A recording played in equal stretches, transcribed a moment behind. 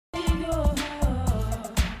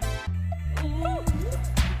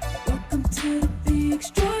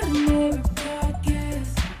Extraordinary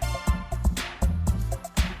podcast.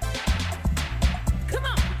 Come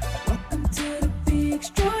on. Welcome to the Be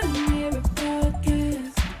Extraordinary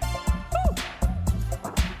podcast.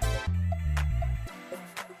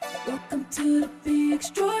 Welcome to the Be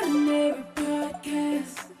Extraordinary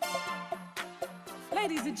podcast.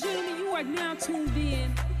 Ladies and gentlemen, you are now tuned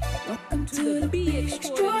in. Welcome to the Be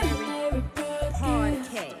Extraordinary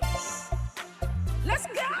podcast. Let's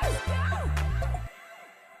go.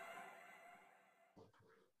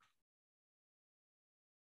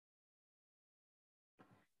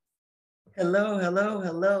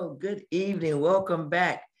 Hello. Good evening. Welcome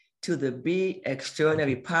back to the Be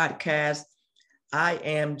Extraordinary podcast. I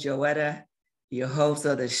am Joetta, your host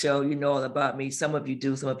of the show. You know all about me. Some of you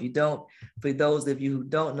do, some of you don't. For those of you who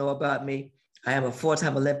don't know about me, I am a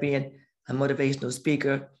four-time Olympian, a motivational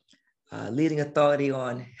speaker, leading authority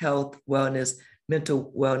on health, wellness,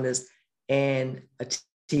 mental wellness, and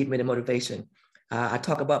achievement and motivation. I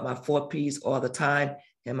talk about my 4 Ps all the time,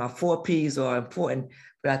 and my 4 Ps are important,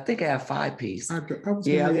 but I think I have 5 Ps. I was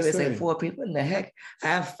I'm going to say 4 Ps. What in the heck? I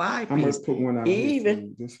have 5 Ps. I must put one out even here.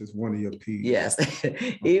 This is one of your Ps. Yes.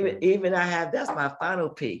 even I have, that's my final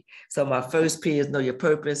P. So my first P is know your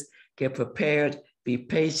purpose, get prepared, be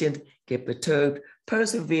patient, get perturbed,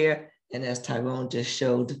 persevere, and as Tyrone just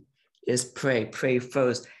showed, is pray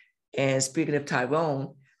first. And speaking of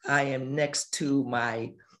Tyrone, I am next to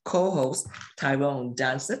my co-host, Tyrone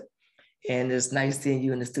Johnson. And it's nice seeing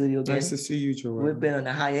you in the studio again. Nice to see you, Joetta. We've been on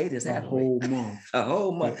a hiatus, haven't we? A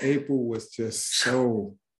whole month. And April was just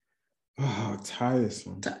so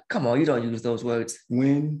tiresome. Come on, you don't use those words.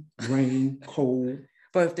 Wind, rain, cold.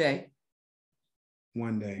 Birthday.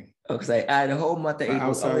 One day. Okay, I had a whole month of April.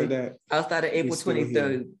 Outside of April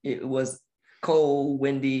 23rd, it was cold,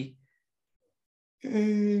 windy.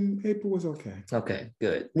 And April was okay. Okay,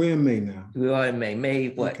 good. We're in May now. We are in May. May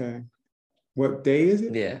what? Okay. What day is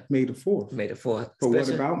it? Yeah. May the 4th. May the 4th. But what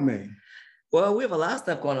about May? Well, we have a lot of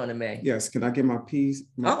stuff going on in May. Yes. Can I get my P's?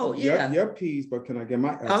 Your P's, but can I get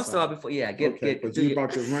my F's? I'm sorry before. Yeah. But you're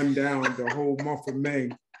about to run down the whole month of May.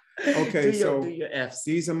 Okay. do your F's.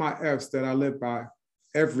 These are my F's that I live by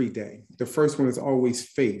every day. The first one is always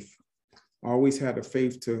faith. I always had the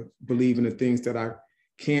faith to believe in the things that I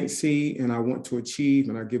can't see and I want to achieve,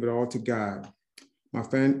 and I give it all to God. My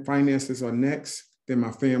finances are next, then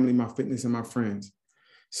my family, my fitness, and my friends.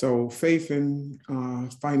 So faith and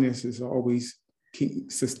finances always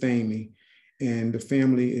sustain me. And the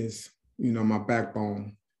family is, my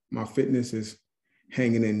backbone. My fitness is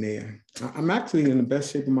hanging in there. I'm actually in the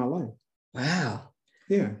best shape of my life. Wow.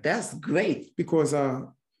 Yeah. That's great. Because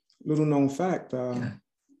little known fact, 8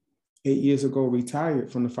 years ago,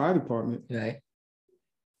 retired from the fire department. Right.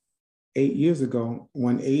 8 years ago,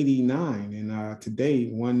 189, and today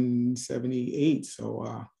 178.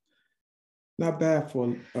 So not bad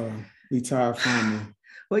for retired fireman.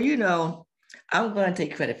 Well, I'm going to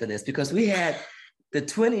take credit for this because we had the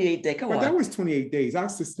 28-day. Come on, that was 28 days. I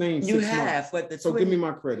sustained 6 months. But so give me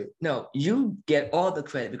my credit. No, you get all the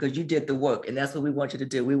credit because you did the work, and that's what we want you to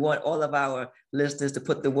do. We want all of our listeners to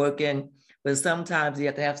put the work in, but sometimes you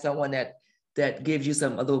have to have someone that gives you a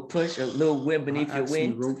little push, a little wind beneath your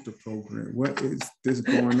wings. I wrote the program. What is this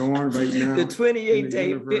going on right now? The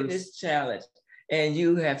 28-day fitness challenge. And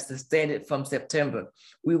you have sustained it from September.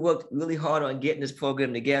 We worked really hard on getting this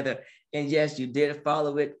program together. And yes, you did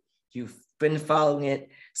follow it. You've been following it.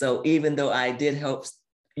 So even though I did help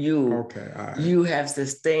you, you have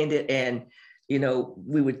sustained it. And,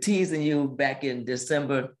 we were teasing you back in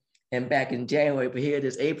December and back in January, but here it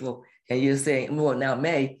is April. And you're saying, well, now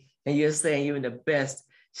May. And you're saying you're in the best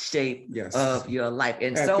shape of your life.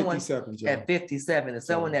 And at someone 57, at 57, and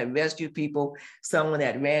someone that rescued people, someone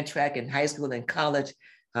that ran track in high school and college,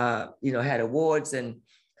 had awards and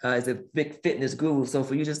is a big fitness guru. So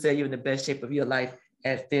for you to say you're in the best shape of your life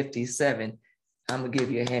at 57, I'm gonna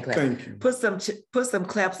give you a hand clap. Thank you. Put some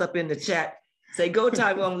claps up in the chat. Say, go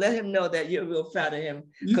Tyrone, let him know that you're real proud of him.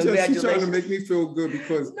 You're trying to make me feel good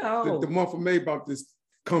because the month of May about to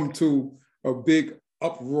come to a big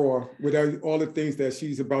uproar with all the things that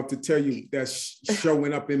she's about to tell you that's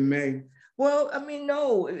showing up in May. Well,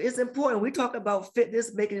 no, it's important. We talk about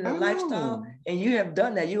fitness, making it a lifestyle, and you have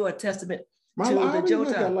done that. You are a testament to the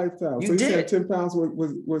Joetta. That lifestyle. You did. Said 10 pounds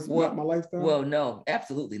was not my lifestyle? Well, no,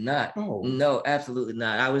 absolutely not. Oh. No, absolutely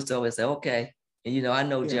not. I was always say, okay, and I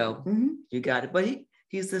know Joe, you got it. But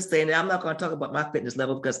he's sustained it. I'm not going to talk about my fitness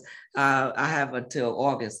level because I have until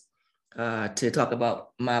August to talk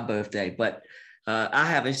about my birthday. But I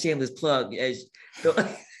have a shameless plug. As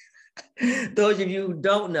those of you who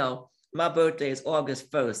don't know, My birthday is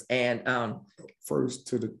August 1st. And 1st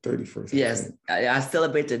to the 31st. Yes, I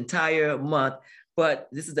celebrate the entire month, but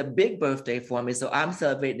this is a big birthday for me. So I'm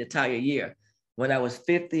celebrating the entire year. When I was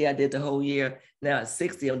 50, I did the whole year. Now at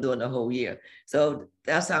 60, I'm doing the whole year. So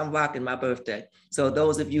that's how I'm rocking my birthday. So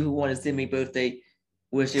those of you who want to send me birthday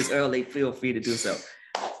wishes early, feel free to do so.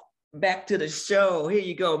 Back to the show. Here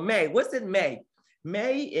you go. May. What's in May?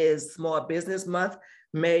 May is Small Business Month.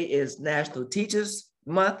 May is National Teachers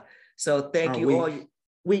Month. So thank you all.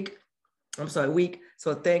 Week.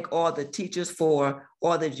 So thank all the teachers for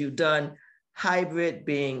all that you've done. Hybrid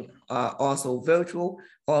being also virtual,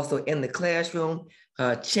 also in the classroom,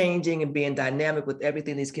 changing and being dynamic with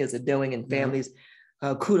everything these kids are doing and families.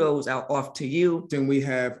 Kudos are off to you. Then we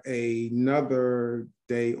have another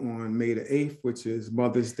day on May the 8th, which is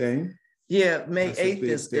Mother's Day. Yeah, May 8th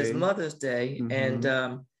is Mother's Day. Mm-hmm.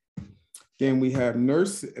 And then we have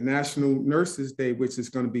National Nurses Day, which is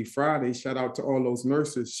going to be Friday. Shout out to all those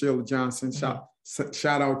nurses. Sheila Johnson,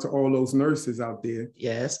 shout out to all those nurses out there.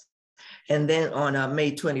 Yes. And then on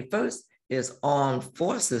May 21st is Armed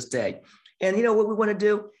Forces Day. And you know what we want to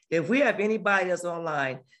do? If we have anybody that's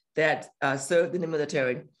online that served in the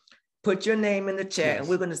military, put your name in the chat, and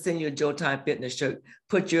we're going to send you a Joetta Fitness shirt.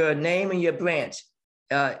 Put your name and your branch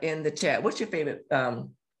in the chat. What's your favorite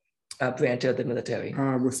branch of the military?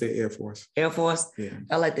 I would say Air Force. Air Force? Yeah.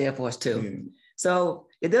 I like the Air Force too. Yeah. So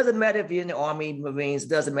it doesn't matter if you're in the Army, Marines, it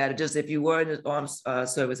doesn't matter. Just if you were in the armed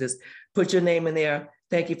services, put your name in there.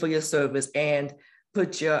 Thank you for your service, and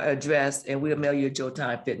put your address, and we'll mail you a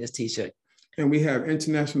Joetta Fitness t-shirt. And we have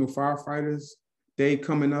International Firefighters Day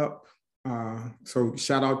coming up. So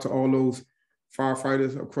shout out to all those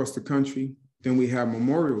firefighters across the country. Then we have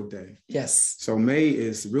Memorial Day. Yes. So May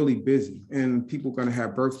is really busy, and people are going to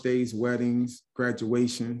have birthdays, weddings,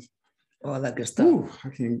 graduations. All that good stuff. Ooh,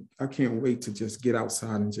 I can't wait to just get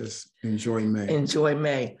outside and just enjoy May. Enjoy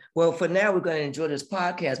May. Well, for now, we're going to enjoy this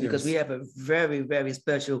podcast because we have a very, very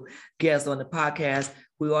special guest on the podcast.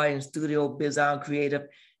 We are in studio, Bizarre Creative,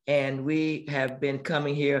 and we have been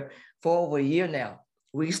coming here for over a year now.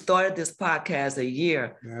 We started this podcast a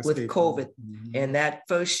year with COVID, and that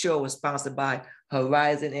first show was sponsored by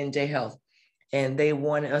Horizon NJ Health, and they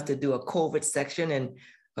wanted us to do a COVID section,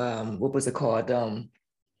 and what was it called?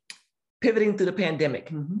 Pivoting through the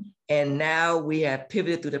pandemic. And now we have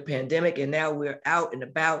pivoted through the pandemic, and now we're out and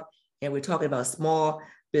about, and we're talking about small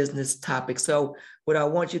business topics. So what I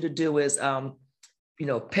want you to do is,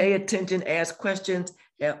 pay attention, ask questions.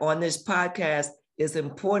 And on this podcast, it's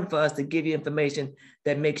important for us to give you information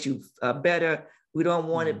that makes you better. We don't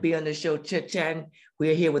want to be on the show chit-chatting.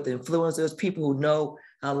 We're here with influencers, people who know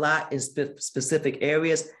a lot in specific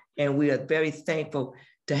areas, and we are very thankful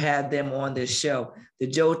to have them on this show. The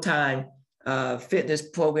Joetta Fitness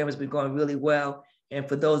program has been going really well. And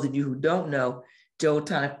for those of you who don't know,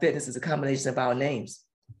 Joetta Fitness is a combination of our names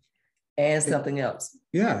and something else.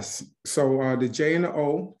 Yes. So the J and the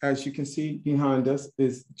O, as you can see behind us,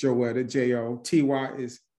 is Joetta, J-O. T-Y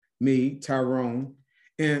is me, Tyrone.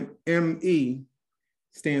 And M-E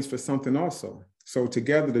stands for something also. So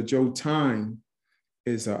together, the Joetta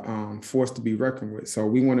is a force to be reckoned with. So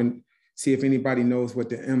we want to see if anybody knows what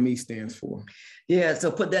the M-E stands for. Yeah,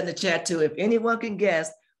 so put that in the chat too. If anyone can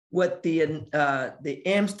guess what the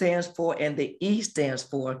M stands for and the E stands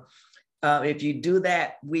for, if you do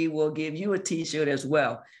that, we will give you a t-shirt as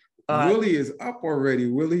well. Willie is up already.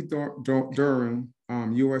 Willie Durham,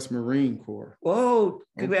 U.S. Marine Corps. Whoa,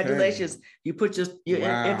 congratulations. Okay. You put your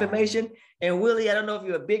information. And Willie, I don't know if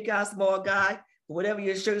you're a big guy, small guy, whatever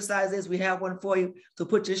your shirt size is, we have one for you. So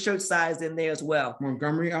put your shirt size in there as well.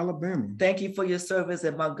 Montgomery, Alabama. Thank you for your service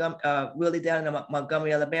at Willie down in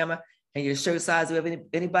Montgomery, Alabama. And your shirt size, do you have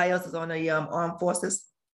anybody else is on the armed forces?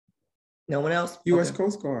 No one else? U.S.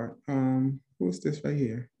 Coast Guard. Who's this right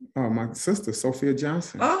here? Oh, my sister, Sophia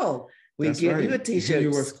Johnson. Oh, we give you a t-shirt.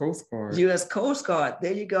 U.S. Coast Guard. U.S. Coast Guard.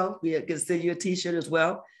 There you go. We can send you a t-shirt as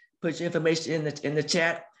well. Put your information in the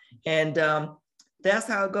chat. And that's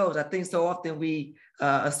how it goes. I think so often we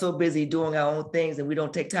are so busy doing our own things and we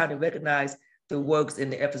don't take time to recognize the works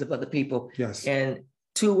and the efforts of other people. Yes. And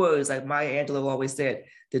 2 words, like Maya Angelou always said,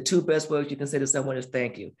 the 2 best words you can say to someone is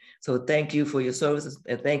thank you. So thank you for your services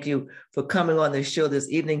and thank you for coming on the show this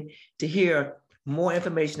evening to hear more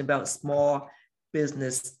information about small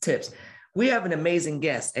business tips. We have an amazing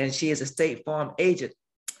guest and she is a State Farm agent.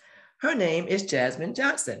 Her name is Jasmine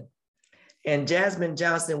Johnson. And Jasmine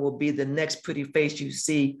Johnson will be the next pretty face you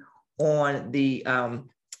see on the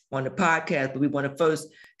podcast. But we want to first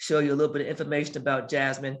show you a little bit of information about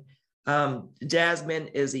Jasmine. Jasmine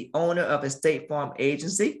is the owner of a State Farm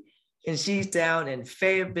agency, and she's down in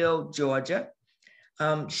Fayetteville, Georgia.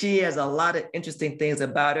 She has a lot of interesting things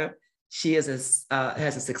about her. She has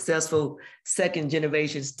a successful second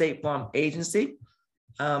generation State Farm agency.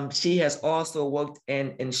 She has also worked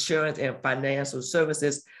in insurance and financial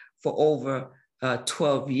services for over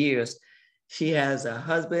 12 years. She has a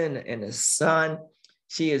husband and a son.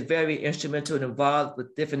 She is very instrumental and involved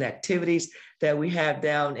with different activities that we have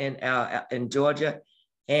down in Georgia.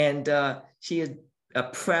 And she is a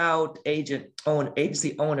proud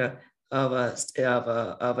agency owner of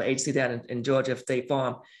an agency down in Georgia, State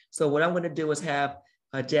Farm. So what I'm going to do is have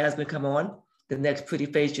Jasmine come on. The next pretty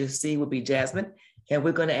face you'll see will be Jasmine. And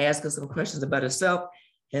we're going to ask her some questions about herself.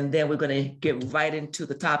 And then we're going to get right into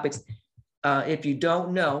the topics. If you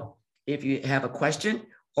don't know, if you have a question,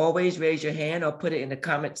 always raise your hand or put it in the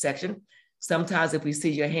comment section. Sometimes if we see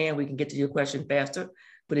your hand, we can get to your question faster.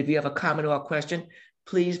 But if you have a comment or a question,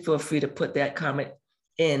 please feel free to put that comment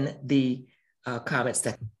in the comment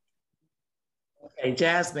section. Okay,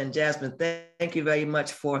 Jasmine, thank you very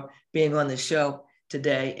much for being on the show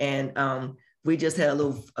today. And we just had a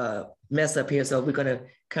little mess up here, so we're going to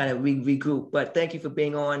kind of regroup. But thank you for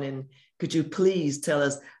being on. And could you please tell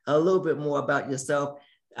us a little bit more about yourself?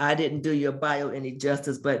 I didn't do your bio any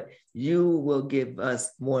justice, but you will give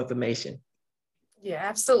us more information. Yeah,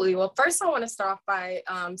 absolutely. Well, first I want to start off by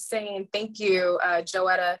saying thank you,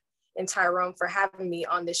 Joetta and Tyrone, for having me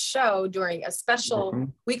on this show during a special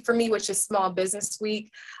week for me, which is Small Business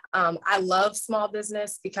Week. I love small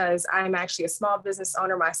business because I'm actually a small business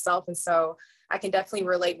owner myself. And so I can definitely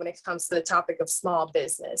relate when it comes to the topic of small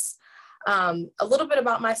business. A little bit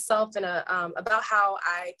about myself and about how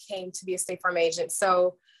I came to be a State Farm agent.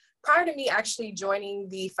 So prior to me actually joining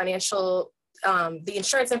the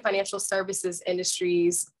insurance and financial services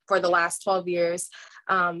industries for the last 12 years,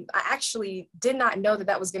 I actually did not know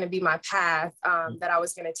that was going to be my path that I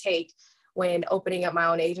was going to take when opening up my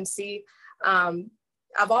own agency.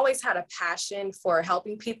 I've always had a passion for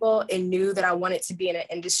helping people and knew that I wanted to be in an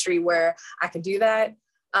industry where I could do that.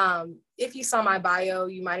 If you saw my bio,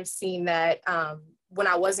 you might have seen that when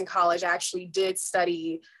I was in college, I actually did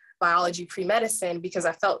study biology pre-medicine because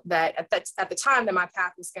I felt that at the time that my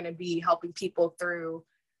path was going to be helping people through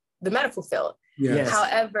the medical field. Yes.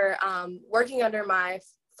 However, working under my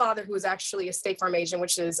father, who was actually a State Farm agent,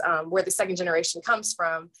 which is where the second generation comes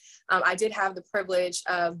from, I did have the privilege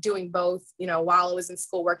of doing both. While I was in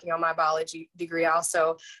school working on my biology degree, I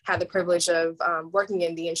also had the privilege of working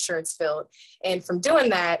in the insurance field. And from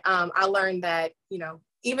doing that, I learned that,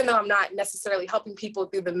 even though I'm not necessarily helping people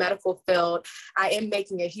through the medical field, I am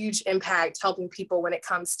making a huge impact helping people when it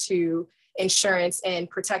comes to insurance and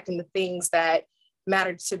protecting the things that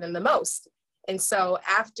matter to them the most. And so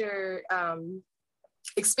after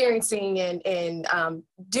experiencing and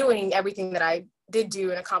doing everything that I did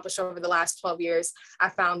do and accomplish over the last 12 years, I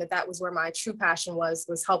found that was where my true passion was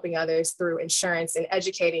helping others through insurance and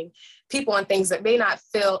educating people on things that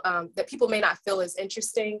people may not feel as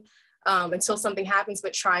interesting until something happens,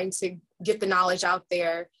 but trying to get the knowledge out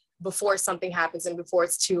there before something happens and before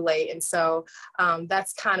it's too late. And so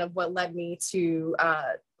that's kind of what led me to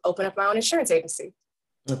open up my own insurance agency.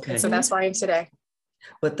 Okay. And so that's where I am today.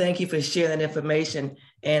 Well, thank you for sharing that information.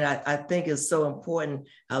 And I think it's so important.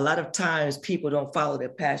 A lot of times people don't follow their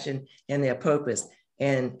passion and their purpose.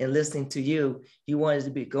 And in listening to you, you wanted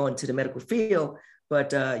to be going to the medical field,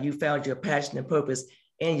 but you found your passion and purpose,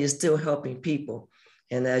 and you're still helping people.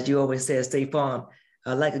 And as you always say at State Farm,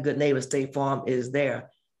 like a good neighbor, State Farm is there.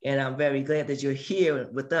 And I'm very glad that you're here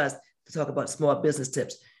with us to talk about small business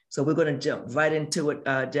tips. So we're going to jump right into it,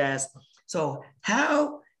 Jazz. So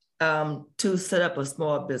how to set up a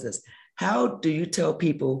small business? How do you tell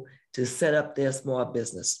people to set up their small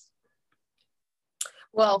business?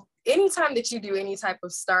 Well, anytime that you do any type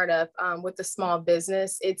of startup with a small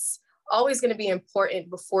business, it's always going to be important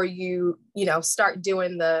before you start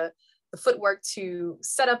doing the footwork to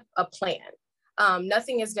set up a plan.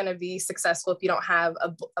 Nothing is going to be successful if you don't have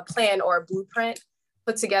a plan or a blueprint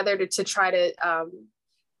put together to try to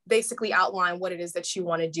basically outline what it is that you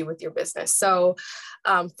want to do with your business. So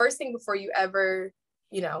first thing before you ever,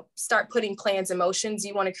 start putting plans in motions,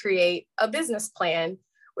 you want to create a business plan,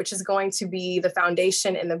 which is going to be the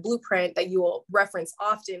foundation and the blueprint that you will reference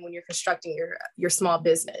often when you're constructing your small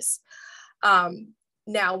business.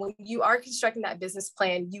 Now, when you are constructing that business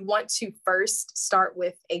plan, you want to first start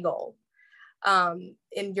with a goal. And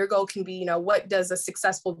your goal can be, what does a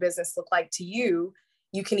successful business look like to you?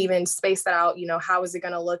 You can even space that out, how is it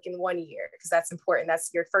going to look in 1 year? Because that's important. That's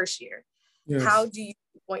your first year. Yes. How do you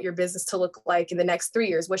want your business to look like in the next 3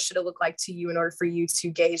 years? What should it look like to you in order for you to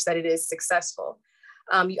gauge that it is successful?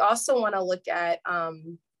 You also want to look at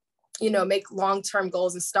make long-term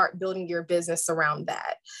goals and start building your business around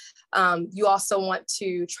that. You also want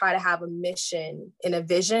to try to have a mission and a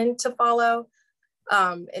vision to follow.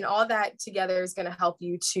 And all that together is going to help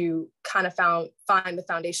you to kind of find the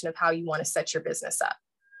foundation of how you want to set your business up.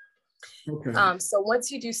 Okay. So once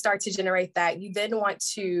you do start to generate that, you then want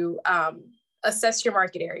to assess your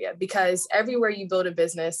market area, because everywhere you build a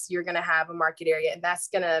business, you're going to have a market area, and that's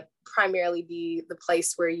going to primarily be the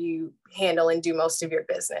place where you handle and do most of your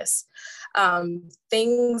business.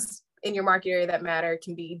 Things in your market area that matter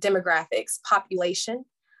can be demographics, population,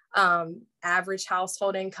 average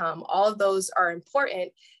household income. All of those are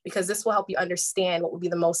important because this will help you understand what would be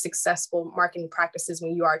the most successful marketing practices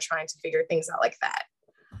when you are trying to figure things out like that.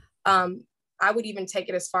 I would even take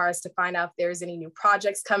it as far as to find out if there's any new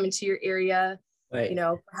projects coming to your area. Right.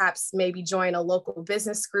 Perhaps maybe join a local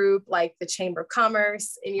business group like the Chamber of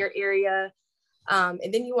Commerce in your area.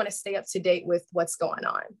 And then you want to stay up to date with what's going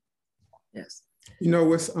on. Yes.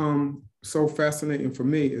 What's so fascinating for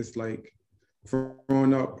me is like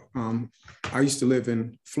growing up, I used to live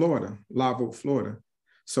in Florida, Live Oak, Florida.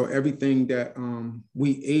 So everything that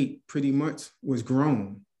we ate pretty much was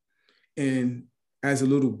grown. And as a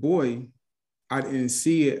little boy, I didn't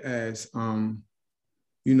see it as, a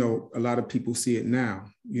lot of people see it now,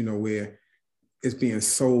 where it's being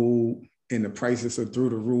sold and the prices are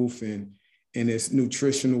through the roof and it's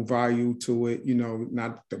nutritional value to it,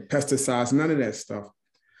 not the pesticides, none of that stuff.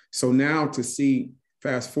 So now to see,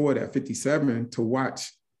 fast forward at 57, to watch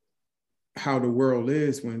how the world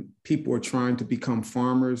is when people are trying to become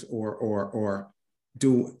farmers or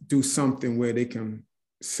do something where they can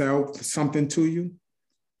sell something to you.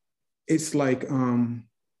 It's like,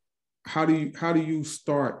 how do you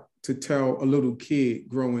start to tell a little kid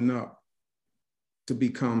growing up to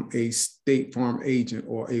become a State Farm agent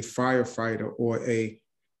or a firefighter or a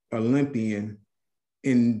Olympian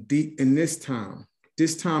in this time?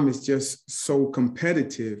 This time is just so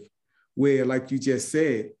competitive where, like you just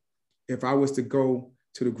said, if I was to go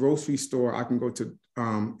to the grocery store, I can go to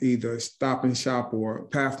either Stop and Shop or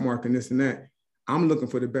Pathmark and this and that. I'm looking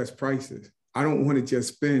for the best prices. I don't want to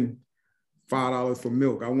just spend $5 for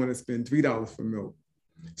milk. I want to spend $3 for milk.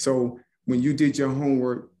 So when you did your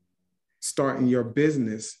homework, starting your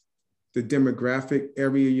business, the demographic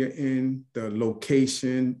area you're in, the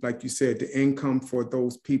location, like you said, the income for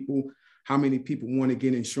those people, how many people want to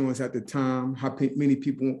get insurance at the time, how many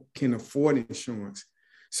people can afford insurance.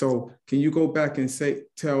 So can you go back and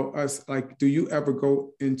tell us, like, do you ever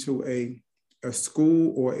go into a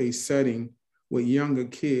school or a setting with younger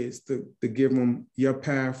kids to give them your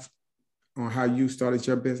path on how you started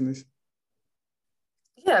your business?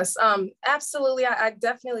 Yes, absolutely. I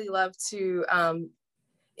definitely love to,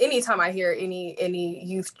 anytime I hear any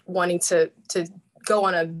youth wanting to go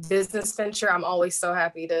on a business venture, I'm always so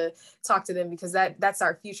happy to talk to them, because that's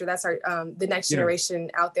our future. That's our the next generation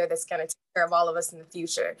out there that's going to take care of all of us in the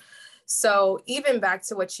future. So even back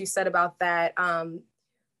to what you said about that,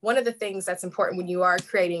 one of the things that's important when you are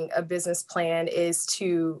creating a business plan is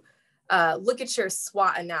to look at your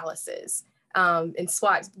SWOT analysis, and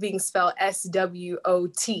SWOT being spelled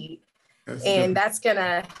SWOT. And that's going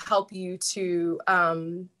to help you to,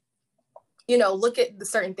 look at the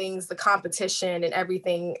certain things, the competition and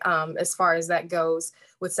everything as far as that goes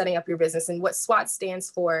with setting up your business. And what SWOT stands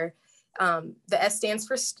for, the S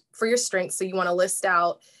stands for your strengths. So you want to list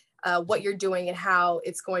out what you're doing and how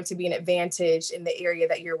it's going to be an advantage in the area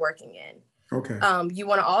that you're working in. Okay. You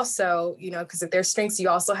want to also, because if there's strengths, you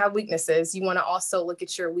also have weaknesses. You want to also look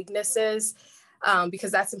at your weaknesses,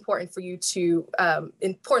 because that's important for you to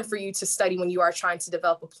study when you are trying to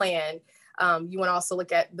develop a plan. You want to also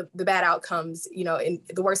look at the bad outcomes, in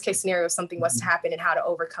the worst case scenario, if something was to happen, and how to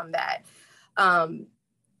overcome that.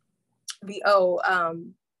 The O,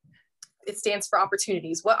 it stands for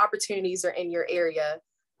opportunities. What opportunities are in your area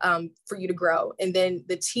for you to grow? And then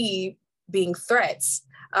the T being threats.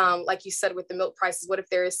 Like you said, with the milk prices, what if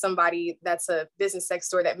there is somebody that's a business next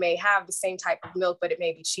door that may have the same type of milk, but it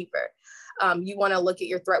may be cheaper? You want to look at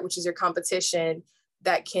your threat, which is your competition,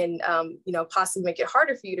 that can, possibly make it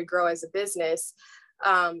harder for you to grow as a business.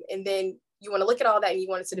 And then you want to look at all that, and you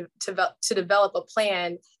want to develop a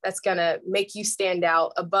plan that's going to make you stand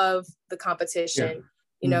out above the competition.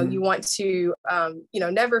 Yeah. You want to,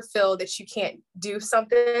 never feel that you can't do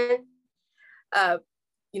something,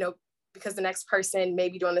 because the next person may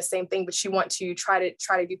be doing the same thing, but you want to try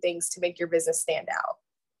to do things to make your business stand out.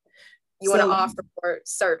 You want to offer more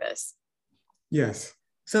service. Yes.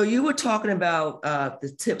 So you were talking about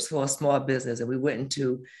the tips for a small business, and we went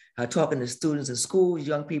into talking to students in schools,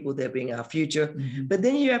 young people, that being our future. Mm-hmm. But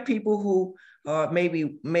then you have people who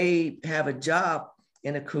maybe may have a job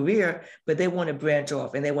in a career, but they want to branch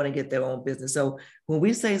off and they want to get their own business. So when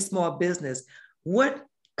we say small business, what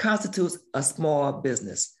constitutes a small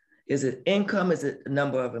business? Is it income? Is it the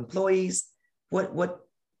number of employees? What?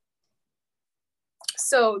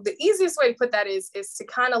 So the easiest way to put that is to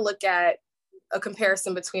kind of look at a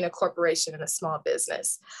comparison between a corporation and a small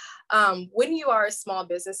business. When you are a small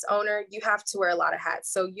business owner, you have to wear a lot of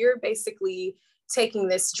hats. So you're basically taking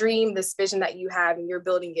this dream, this vision that you have, and you're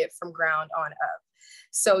building it from ground on up.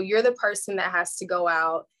 So you're the person that has to go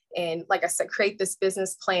out and, like I said, create this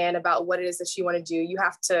business plan about what it is that you want to do. You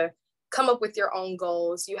have to come up with your own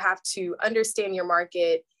goals. You have to understand your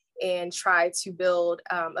market and try to build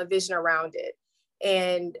a vision around it.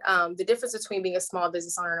 And the difference between being a small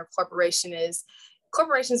business owner and a corporation is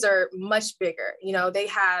corporations are much bigger. You know, they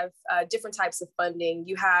have different types of funding.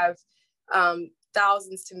 You have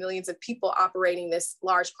thousands to millions of people operating this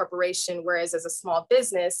large corporation, whereas as a small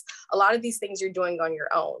business, a lot of these things you're doing on your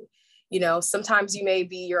own. You know, sometimes you may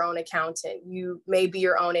be your own accountant, you may be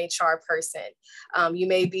your own HR person, you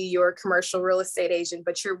may be your commercial real estate agent,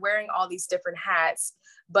 but you're wearing all these different hats.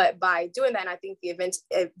 But by doing that, and I think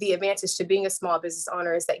the advantage to being a small business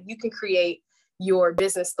owner is that you can create your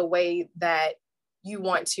business the way that you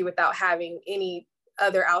want to without having any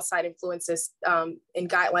other outside influences and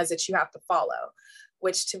guidelines that you have to follow,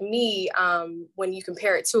 which to me, when you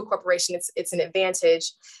compare it to a corporation, it's an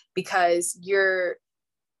advantage because you're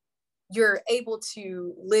able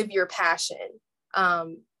to live your passion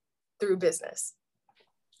through business.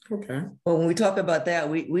 Okay. Well, when we talk about that,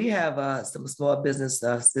 we have some small business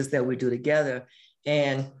that we do together.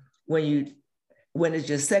 And when it's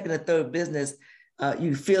your second or third business,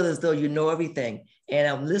 you feel as though you know everything. And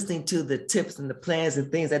I'm listening to the tips and the plans and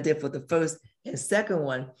things I did for the first and second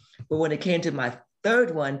one. But when it came to my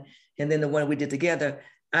third one, and then the one we did together,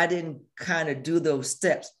 I didn't kind of do those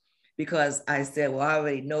steps because I said, well, I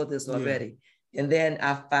already know this already. Yeah. And then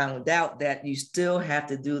I found out that you still have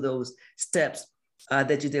to do those steps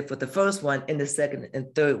that you did for the first one in the second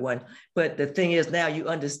and third one. But the thing is, now you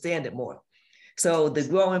understand it more. So the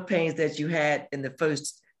growing pains that you had in the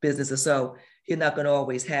first business or so, you're not going to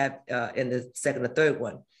always have in the second or third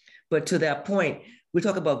one. But to that point, we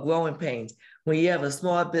talk about growing pains. When you have a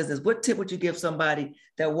small business, what tip would you give somebody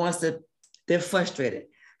that they're frustrated?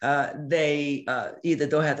 They either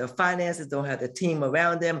don't have the finances, don't have the team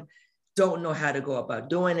around them, don't know how to go about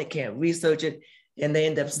doing it, can't research it. And they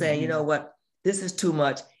end up saying, you know what, this is too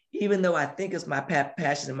much. Even though I think it's my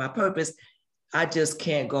passion and my purpose, I just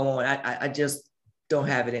can't go on. I just don't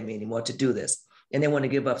have it in me anymore to do this. And they want to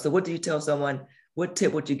give up. So what do you tell someone? What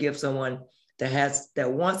tip would you give someone that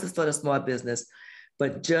wants to start a small business,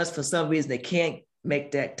 but just for some reason they can't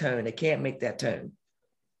make that turn? They can't make that turn.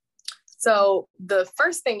 So the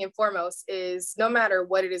first thing and foremost is no matter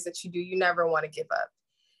what it is that you do, you never want to give up,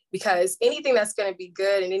 because anything that's going to be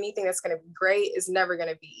good and anything that's going to be great is never going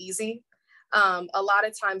to be easy. A lot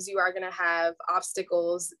of times you are going to have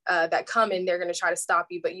obstacles that come and they're going to try to stop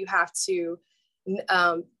you, but you have to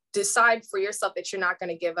decide for yourself that you're not going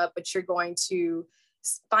to give up, but you're going to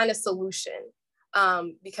find a solution.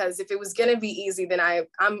 Because if it was going to be easy, then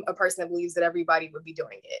I'm a person that believes that everybody would be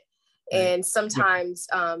doing it. And sometimes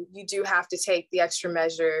you do have to take the extra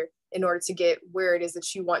measure in order to get where it is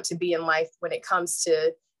that you want to be in life when it comes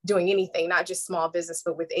to doing anything, not just small business,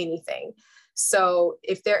 but with anything. So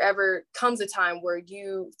if there ever comes a time where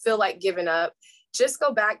you feel like giving up, just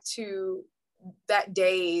go back to that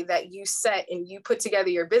day that you set and you put together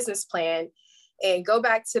your business plan and go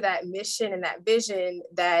back to that mission and that vision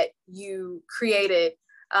that you created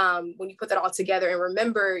when you put that all together, and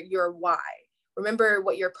remember your why. Remember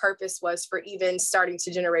what your purpose was for even starting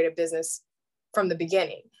to generate a business from the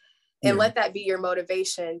beginning, and let that be your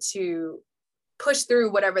motivation to push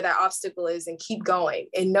through whatever that obstacle is and keep going,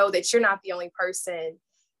 and know that you're not the only person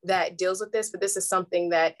that deals with this, but this is something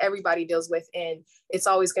that everybody deals with. And it's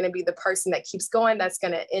always going to be the person that keeps going that's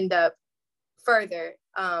going to end up further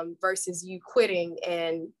versus you quitting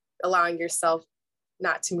and allowing yourself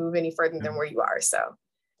not to move any further than where you are. So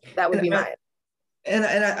that would be my. And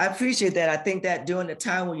I appreciate that. I think that during the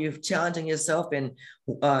time when you're challenging yourself and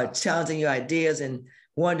challenging your ideas and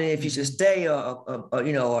wondering if you should stay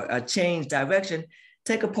or change direction,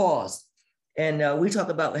 take a pause. And we talk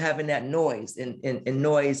about having that noise, and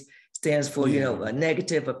noise stands for,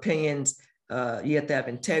 negative opinions. You have to have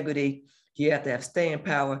integrity. You have to have staying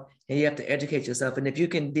power, and you have to educate yourself. And if you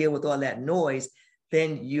can deal with all that noise,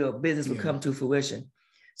 then your business will come to fruition.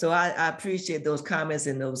 So I appreciate those comments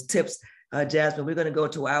and those tips, Jasmine. We're going to go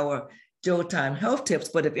to our Joe Time Health Tips.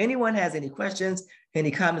 But if anyone has any questions,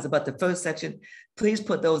 any comments about the first section, please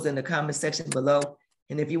put those in the comment section below,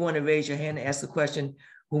 And if you want to raise your hand and ask a question,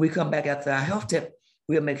 when we come back after our health tip,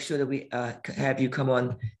 we'll make sure that we have you come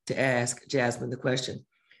on to ask Jasmine the question.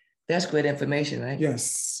 That's great information, right?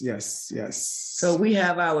 Yes, yes, yes. So we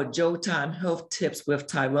have our Joe Time health tips with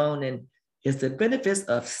Tyrone, and it's the benefits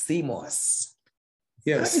of sea moss.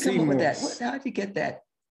 Yes, how did you come up with that? moss. How did you get that?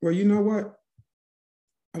 Well, you know what?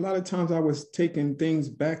 A lot of times I was taking things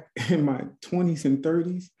back in my 20s and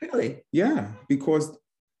 30s. Really? Yeah, because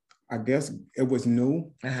I guess it was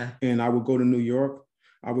new. And I would go to New York.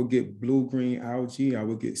 I would get blue-green algae. I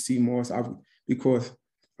would get sea moss. Because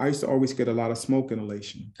I used to always get a lot of smoke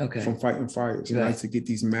inhalation from fighting fires. And I used to get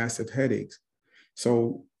these massive headaches.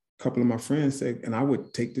 So a couple of my friends said, and I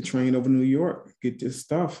would take the train over to New York, get this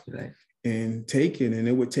stuff and take it. And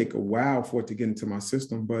it would take a while for it to get into my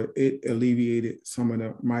system, but it alleviated some of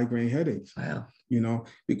the migraine headaches,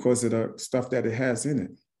 because of the stuff that it has in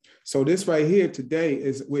it. So this right here today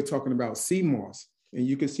is, we're talking about sea moss. And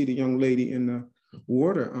you can see the young lady in the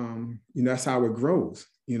water. That's how it grows,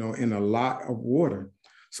 in a lot of water.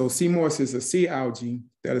 So sea moss is a sea algae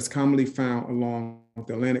that is commonly found along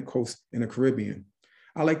the Atlantic coast in the Caribbean.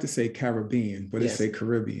 I like to say Caribbean, but it's a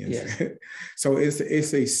Caribbean. Yes. So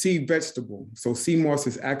it's a sea vegetable. So sea moss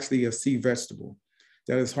is actually a sea vegetable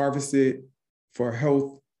that is harvested for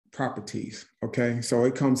health properties. Okay, so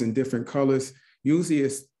it comes in different colors. Usually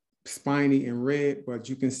it's spiny and red, but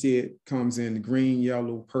you can see it comes in green,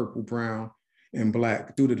 yellow, purple, brown, and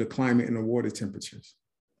black due to the climate and the water temperatures.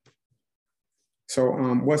 So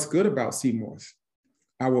what's good about sea moss?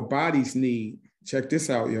 Our bodies need, check this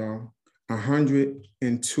out, y'all,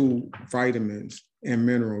 102 vitamins and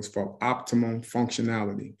minerals for optimum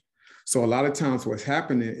functionality. So a lot of times what's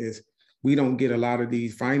happening is we don't get a lot of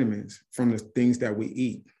these vitamins from the things that we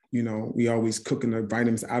eat. We always cooking the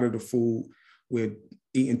vitamins out of the food. We're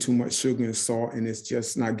eating too much sugar and salt, and it's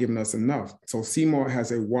just not giving us enough. So sea moss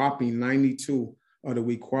has a whopping 92 of the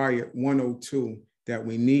required 102 that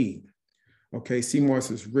we need. Okay, sea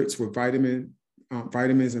moss is rich with vitamins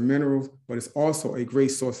and minerals, but it's also a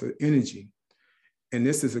great source of energy. And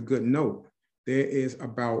this is a good note. There is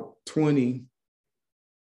about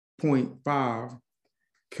 20.5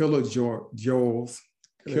 kilojoules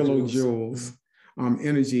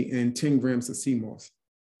energy in 10 grams of sea moss.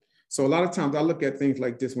 So a lot of times I look at things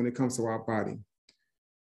like this when it comes to our body.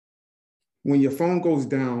 When your phone goes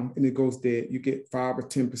down and it goes dead, you get 5 or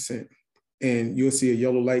 10%. And you'll see a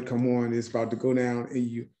yellow light come on, it's about to go down,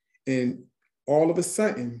 and all of a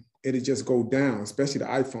sudden, it'll just go down, especially the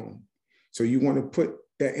iPhone. So you want to put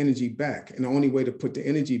that energy back. And the only way to put the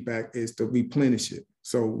energy back is to replenish it.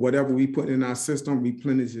 So whatever we put in our system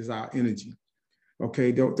replenishes our energy.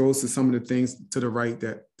 Okay, those are some of the things to the right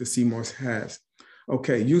that the sea moss has.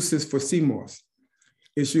 Okay, uses for sea moss.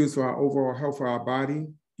 It's used for our overall health of our body.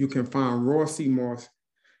 You can find raw sea moss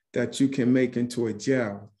that you can make into a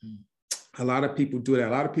gel. A lot of people do that.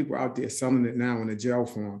 A lot of people out there selling it now in a gel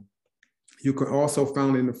form. You can also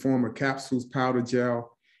find it in the form of capsules, powder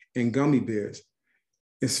gel, and gummy bears.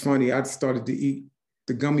 It's funny, I started to eat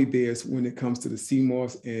the gummy bears when it comes to the sea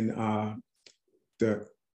moss and the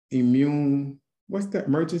immune, what's that,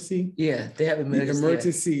 emergency? Yeah, they have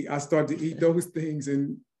emergency. I started to eat those things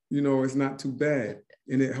and, it's not too bad.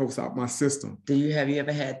 And it helps out my system. Have you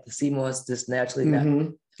ever had the sea moss just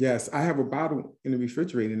naturally? Yes, I have a bottle in the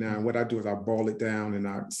refrigerator now. And what I do is I boil it down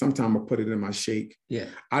and sometimes I put it in my shake. Yeah.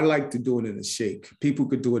 I like to do it in a shake. People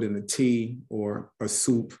could do it in a tea or a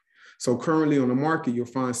soup. So currently on the market, you'll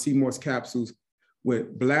find sea moss capsules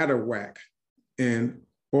with bladderwrack and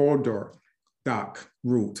burdock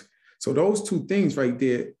root. So those two things right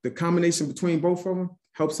there, the combination between both of them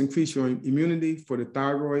helps increase your immunity for the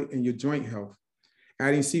thyroid and your joint health.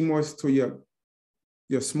 Adding sea moss to your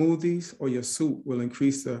smoothies or your soup will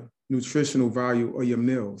increase the nutritional value of your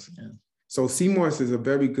meals. Yeah. So sea moss is a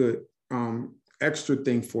very good extra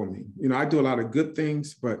thing for me. I do a lot of good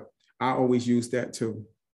things, but I always use that too.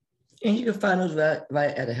 And you can find those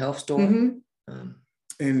right at a health store.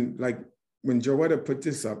 And like when Joetta put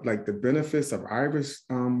this up, like the benefits of Irish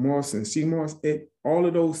moss and sea moss, all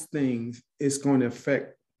of those things is going to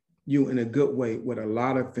affect you in a good way with a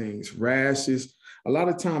lot of things, rashes. A lot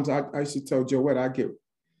of times I used to tell Joetta, I get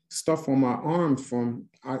stuff on my arms from,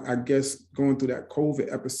 I guess, going through that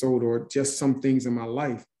COVID episode or just some things in my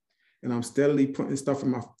life. And I'm steadily putting stuff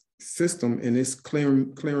in my system and it's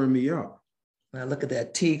clearing me up. Now look at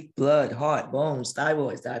that: teeth, blood, heart, bones,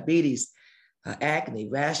 thyroid, diabetes, acne,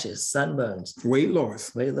 rashes, sunburns. Weight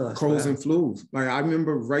loss, colds and flus. Like I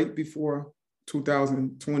remember right before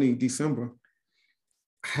 2020, December,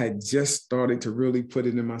 I had just started to really put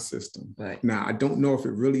it in my system. Right. Now, I don't know if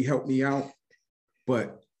it really helped me out,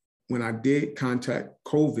 but when I did contact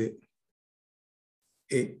COVID,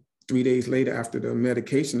 3 days later after the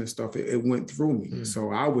medication and stuff, it went through me.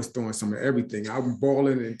 So I was throwing some of everything. I was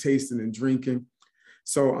boiling and tasting and drinking.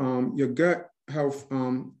 So your gut health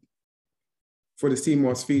for the sea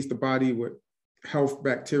moss feeds the body with health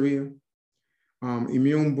bacteria,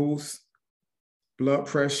 immune boost, blood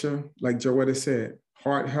pressure, like Joetta said,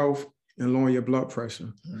 heart health, and lowering your blood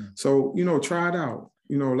pressure. So, try it out.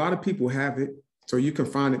 A lot of people have it, so you can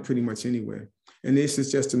find it pretty much anywhere. And this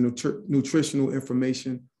is just the nutritional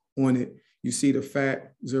information on it. You see the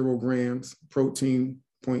fat, 0 grams, protein,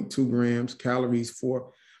 0.2 grams, calories,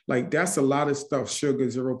 4. Like, that's a lot of stuff. Sugar,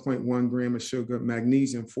 0.1 gram of sugar,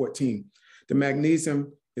 magnesium, 14. The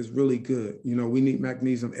magnesium is really good. We need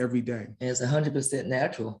magnesium every day. And it's 100%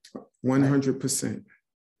 natural. 100%.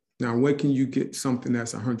 Now, where can you get something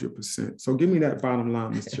that's 100%? So give me that bottom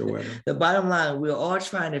line, Ms. Joetta. The bottom line, we're all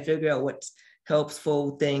trying to figure out what's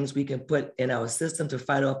helpful things we can put in our system to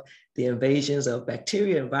fight off the invasions of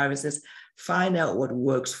bacteria and viruses. Find out what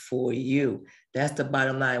works for you. That's the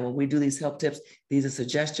bottom line. When we do these health tips, these are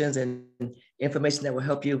suggestions and information that will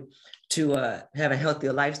help you to have a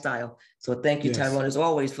healthier lifestyle. So thank you, Tyrone, as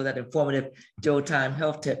always, for that informative Joe Time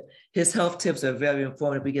health tip. His health tips are very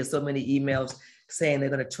informative. We get so many emails saying they're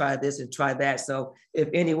going to try this and try that. So if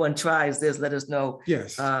anyone tries this, let us know.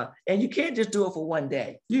 Yes. And you can't just do it for one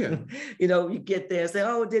day. Yeah. You get there and say,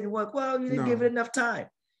 oh, it didn't work. Well, you didn't give it enough time.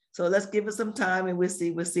 So let's give it some time and we'll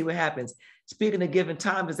see what happens. Speaking of giving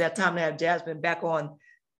time, is that time to have Jasmine back on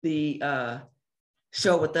the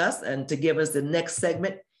show with us and to give us the next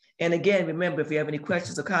segment. And again, remember, if you have any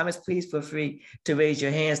questions or comments, please feel free to raise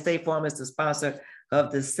your hand. State Farm is the sponsor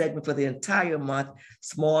of this segment for the entire month,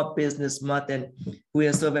 Small Business Month. And we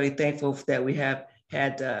are so very thankful that we have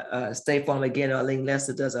had State Farm again. Arlene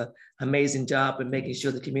Lester does an amazing job in making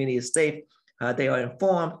sure the community is safe. They are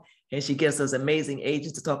informed, and she gets us amazing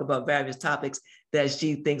agents to talk about various topics that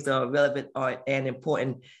she thinks are relevant and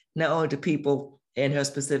important, not only to people in her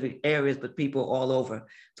specific areas, but people all over.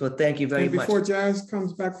 So thank you very much. Before Jazz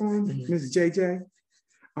comes back on, Ms. JJ,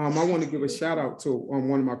 I want to give a shout out to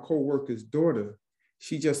one of my co-workers' daughter.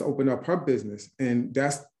 She just opened up her business, and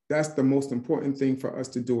that's the most important thing for us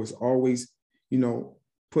to do is always,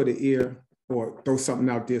 put an ear or throw something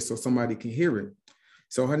out there so somebody can hear it.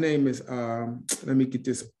 So her name is, let me get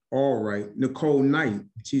this all right, Nicole Knight.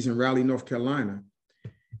 She's in Raleigh, North Carolina.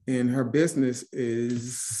 And her business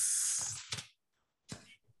is,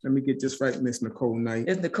 let me get this right, Miss Nicole Knight.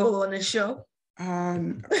 Is Nicole on this show?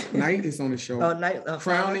 Knight is on the show. Oh, Knight.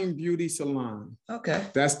 Crowning Beauty Salon. Okay.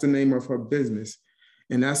 That's the name of her business.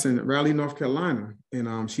 And that's in Raleigh, North Carolina.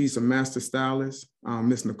 And she's a master stylist,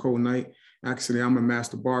 Miss Nicole Knight. Actually, I'm a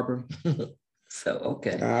master barber. So,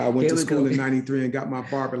 okay. I went to school in 93 and got my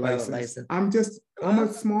barber license. I'm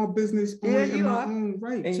a small business owner in my own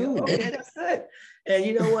right, too. Okay, that's good. And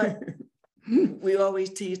you know what? We always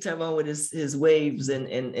tease Tyrone with his waves,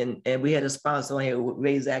 and we had a sponsor on here,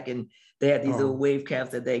 Ray Zach, and they had these little wave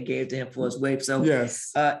caps that they gave to him for his wave. So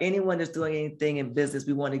yes, anyone that's doing anything in business,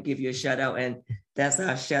 we want to give you a shout out, and that's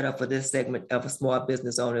our shout out for this segment of small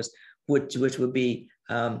business owners, which would be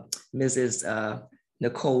Mrs.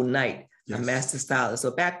 Nicole Knight, a master stylist.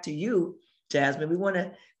 So back to you, Jasmine. We want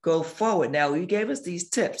to go forward. Now, you gave us these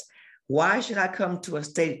tips. Why should I come to a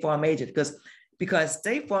State Farm agent? Because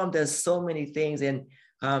State Farm does so many things, and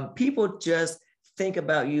people just think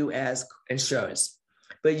about you as insurance,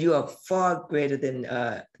 but you are far greater than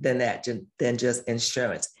that, than just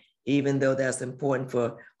insurance, even though that's important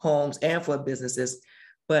for homes and for businesses.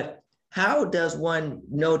 But how does one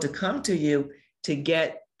know to come to you to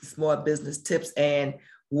get small business tips, and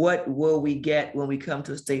what will we get when we come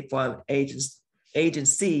to a State Farm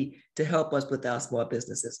agency to help us with our small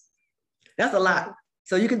businesses? That's a lot.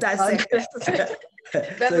 So you can dissect. I can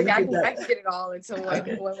get it all into one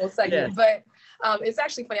little segment. Yeah. But it's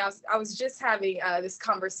actually funny. I was just having this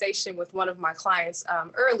conversation with one of my clients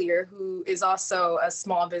earlier, who is also a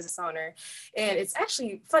small business owner. And it's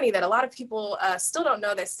actually funny that a lot of people still don't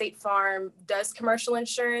know that State Farm does commercial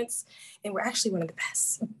insurance, and we're actually one of the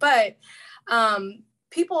best. But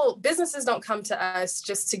businesses don't come to us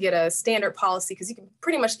just to get a standard policy, because you can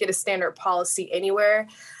pretty much get a standard policy anywhere.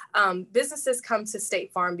 Businesses come to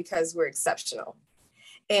State Farm because we're exceptional.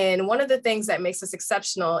 And one of the things that makes us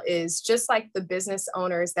exceptional is, just like the business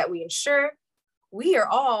owners that we insure, we are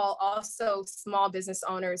all also small business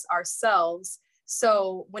owners ourselves.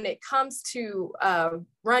 So when it comes to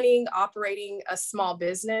operating a small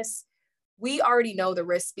business, we already know the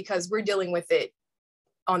risks because we're dealing with it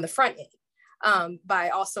on the front end by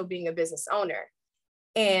also being a business owner.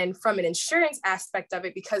 And from an insurance aspect of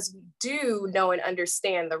it, because we do know and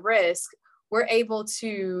understand the risk, we're able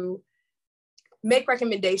to make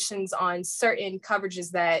recommendations on certain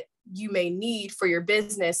coverages that you may need for your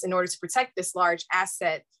business in order to protect this large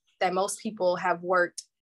asset that most people have worked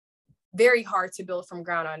very hard to build from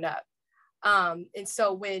ground on up. And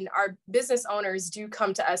so when our business owners do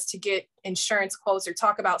come to us to get insurance quotes or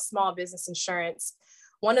talk about small business insurance,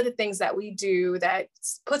 one of the things that we do that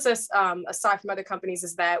puts us aside from other companies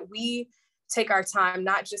is that we take our time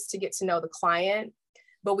not just to get to know the client,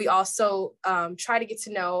 but we also try to get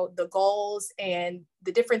to know the goals and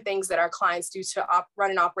the different things that our clients do to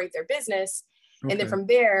run and operate their business. Okay. And then from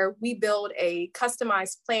there, we build a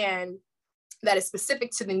customized plan that is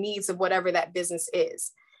specific to the needs of whatever that business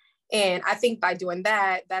is. And I think by doing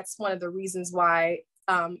that, that's one of the reasons why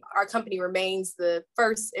our company remains the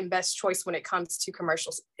first and best choice when it comes to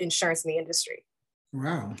commercial insurance in the industry.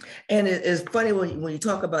 Wow. And it's funny when you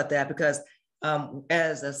talk about that, because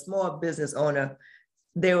as a small business owner,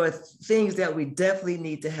 there are things that we definitely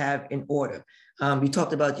need to have in order. You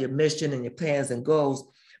talked about your mission and your plans and goals,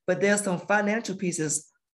 but there's some financial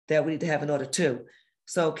pieces that we need to have in order too.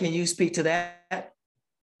 So can you speak to that?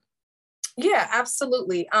 Yeah,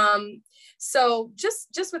 absolutely. So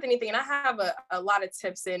just with anything, and I have a lot of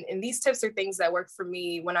tips, and these tips are things that worked for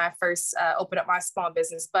me when I first opened up my small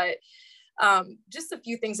business, but just a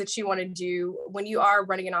few things that you want to do when you are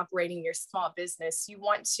running and operating your small business. You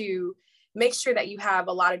want to make sure that you have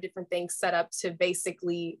a lot of different things set up to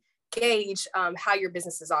basically gauge how your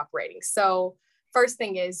business is operating. So first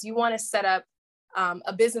thing is you want to set up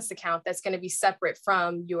a business account that's going to be separate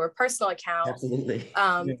from your personal account. Absolutely.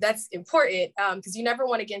 That's important because you never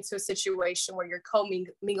want to get into a situation where you're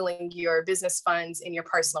co-mingling your business funds and your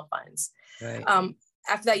personal funds. Right.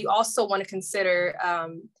 After that, you also want to consider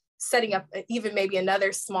setting up even maybe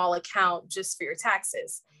another small account just for your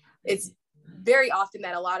taxes. It's very often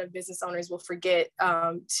that a lot of business owners will forget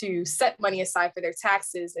to set money aside for their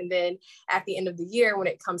taxes. And then at the end of the year, when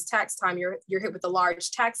it comes tax time, you're hit with a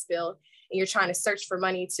large tax bill and you're trying to search for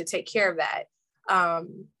money to take care of that.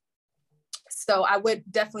 So I would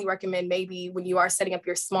definitely recommend maybe when you are setting up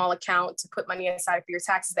your small account to put money aside for your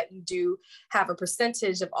taxes, that you do have a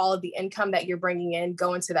percentage of all of the income that you're bringing in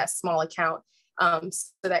go into that small account, so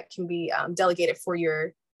that can be delegated for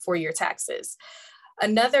your taxes.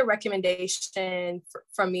 Another recommendation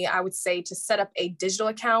from me, I would say to set up a digital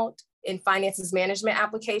account in finances management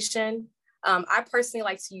application. I personally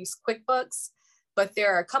like to use QuickBooks, but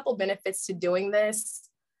there are a couple benefits to doing this.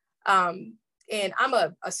 And I'm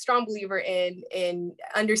a strong believer in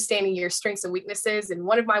understanding your strengths and weaknesses. And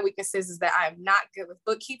one of my weaknesses is that I'm not good with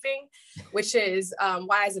bookkeeping, which is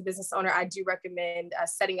why as a business owner, I do recommend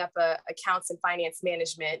setting up accounts and finance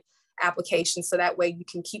management application. So that way you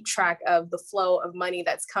can keep track of the flow of money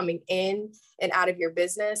that's coming in and out of your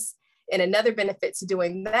business. And another benefit to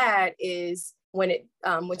doing that is when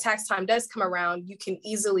tax time does come around, you can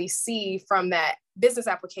easily see from that business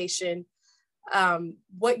application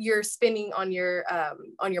what you're spending on your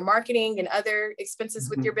marketing and other expenses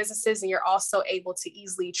with your businesses. And you're also able to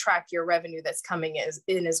easily track your revenue that's coming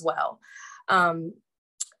in as well.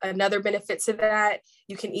 Another benefit to that,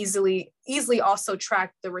 you can easily also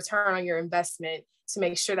track the return on your investment to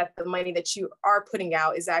make sure that the money that you are putting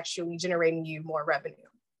out is actually generating you more revenue.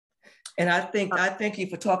 And I thank you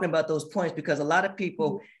for talking about those points, because a lot of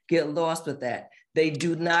people get lost with that. They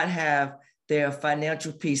do not have their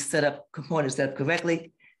financial piece components set up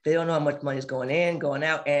correctly. They don't know how much money is going in, going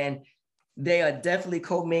out, and they are definitely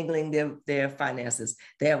commingling their finances.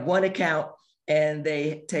 They have one account and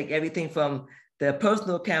they take everything from their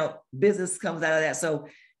personal account, business comes out of that. So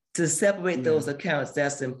to separate those accounts,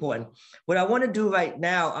 that's important. What I want to do right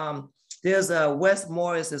now, there's Wes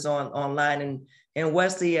Morris is online, and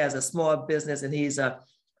Wesley has a small business, and he's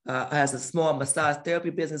has a small massage therapy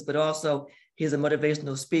business, but also he's a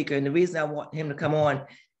motivational speaker. And the reason I want him to come on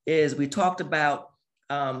is we talked about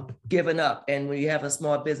giving up, and when you have a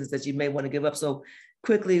small business that you may want to give up. So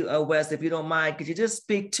quickly, Wes, if you don't mind, could you just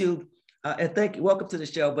speak to, and thank you, welcome to the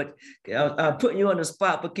show, but I'm putting you on the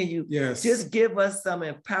spot, but can you just give us some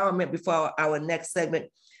empowerment before our next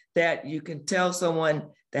segment that you can tell someone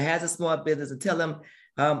that has a small business and tell them,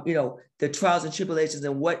 the trials and tribulations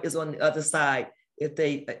and what is on the other side if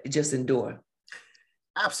they just endure.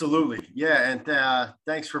 Absolutely. Yeah. And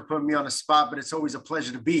thanks for putting me on the spot, but it's always a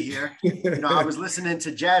pleasure to be here. I was listening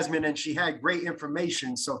to Jasmine and she had great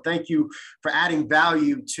information. So thank you for adding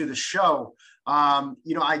value to the show.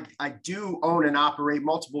 I do own and operate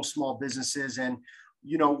multiple small businesses. And,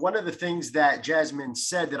 one of the things that Jasmine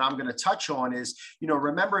said that I'm going to touch on is,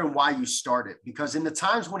 remembering why you started, because in the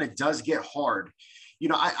times when it does get hard,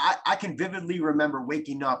 I can vividly remember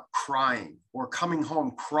waking up crying or coming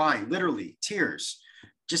home crying, literally tears,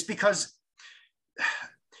 just because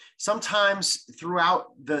sometimes throughout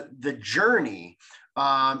the journey,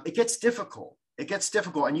 it gets difficult.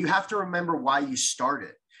 And you have to remember why you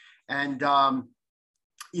started. And,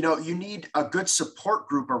 you need a good support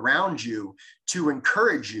group around you to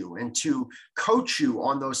encourage you and to coach you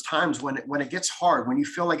on those times when it gets hard, when you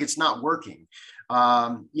feel like it's not working,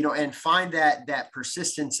 and find that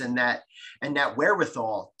persistence and that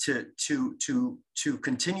wherewithal to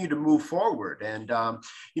continue to move forward. And,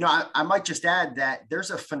 I might just add that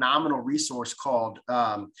there's a phenomenal resource called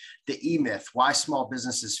The E-Myth, Why Small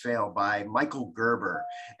Businesses Fail by Michael Gerber.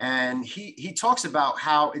 And he talks about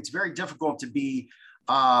how it's very difficult to be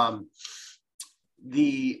the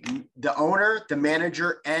owner, the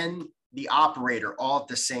manager, and the operator all at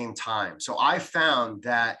the same time. So I found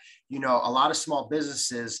that, a lot of small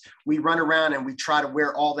businesses, we run around and we try to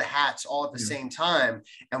wear all the hats all at the same time.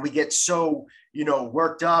 And we get so,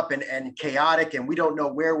 worked up and chaotic, and we don't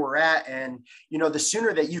know where we're at. And, the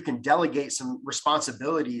sooner that you can delegate some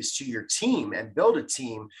responsibilities to your team and build a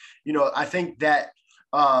team, I think that,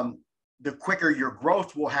 the quicker your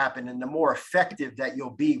growth will happen and the more effective that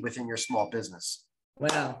you'll be within your small business.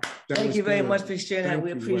 Wow. Thank you very much for sharing that.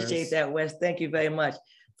 We appreciate that, Wes. Thank you very much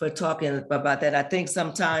for talking about that. I think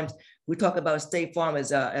sometimes we talk about State Farm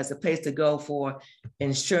as a place to go for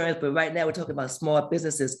insurance, but right now we're talking about small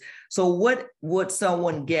businesses. So what would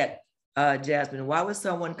someone get, Jasmine? Why would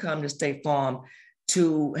someone come to State Farm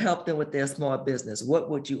to help them with their small business?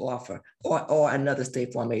 What would you offer, or another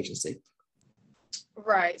State Farm agency?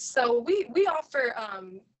 Right. So we offer,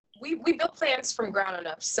 we build plans from ground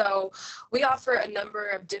up. So we offer a number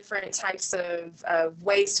of different types of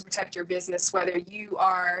ways to protect your business, whether maybe you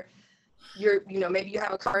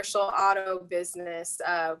have a commercial auto business,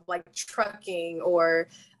 like trucking or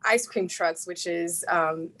ice cream trucks, which is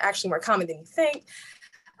actually more common than you think.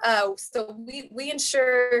 So we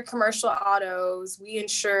insure commercial autos. We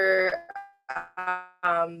insure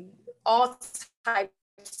all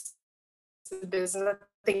types of business. I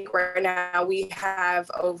think right now we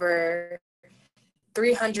have over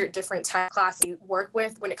 300 different type classes we work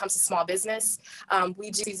with when it comes to small business.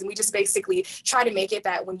 We just basically try to make it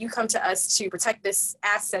that when you come to us to protect this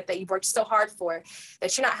asset that you've worked so hard for,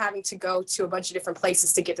 that you're not having to go to a bunch of different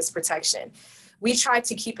places to get this protection. We try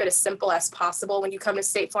to keep it as simple as possible when you come to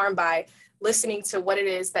State Farm by listening to what it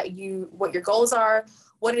is what your goals are,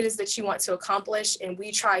 what it is that you want to accomplish, and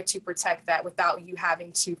we try to protect that without you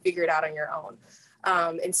having to figure it out on your own.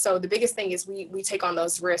 And so the biggest thing is we take on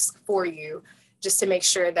those risks for you, just to make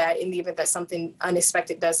sure that in the event that something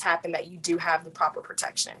unexpected does happen, that you do have the proper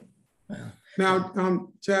protection. Now,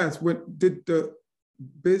 Jazz, did the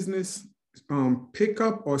business pick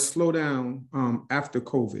up or slow down after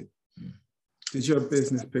COVID? Did your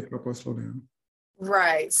business pick up or slow down?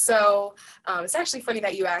 Right. So it's actually funny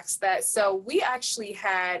that you asked that. So we actually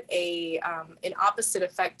had an opposite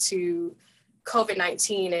effect to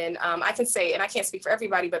COVID-19. And I can say, and I can't speak for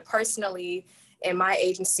everybody, but personally, in my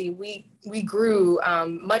agency, we grew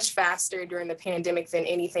much faster during the pandemic than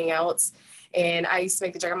anything else. And I used to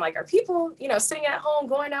make the joke, I'm like, are people, sitting at home,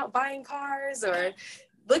 going out, buying cars or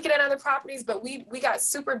looking at other properties? But we got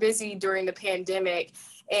super busy during the pandemic.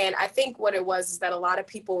 And I think what it was is that a lot of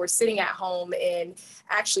people were sitting at home and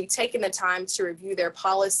actually taking the time to review their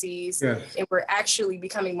policies. Yes. And were actually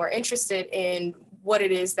becoming more interested in what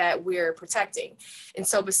it is that we're protecting. And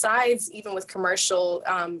so besides, even with commercial,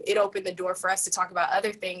 it opened the door for us to talk about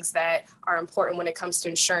other things that are important when it comes to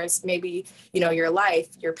insurance, maybe, your life,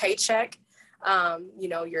 your paycheck,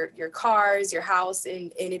 your cars, your house,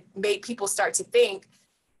 and it made people start to think,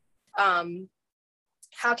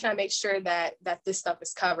 how can I make sure that this stuff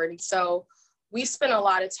is covered? And so we spent a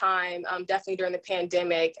lot of time, definitely during the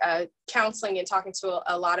pandemic, counseling and talking to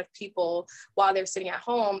a lot of people while they're sitting at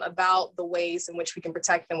home about the ways in which we can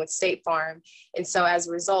protect them with State Farm. And so as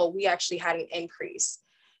a result, we actually had an increase.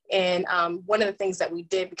 And one of the things that we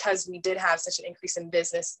did, because we did have such an increase in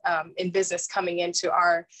business coming into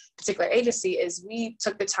our particular agency, is we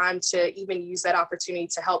took the time to even use that opportunity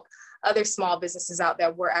to help other small businesses out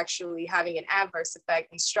there were actually having an adverse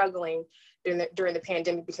effect and struggling during the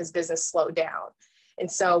pandemic because business slowed down.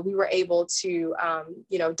 And so we were able to,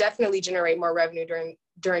 definitely generate more revenue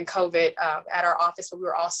during COVID at our office, but we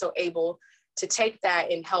were also able to take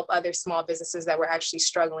that and help other small businesses that were actually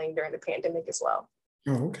struggling during the pandemic as well.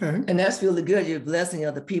 Oh, okay. And that's really good. You're blessing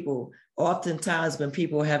other people. Oftentimes when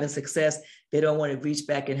people are having success, they don't want to reach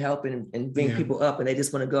back and help and bring people up, and they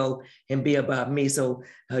just want to go and be about me. So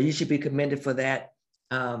you should be commended for that,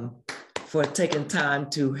 for taking time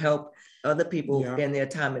to help other people in their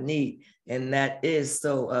time of need. And that is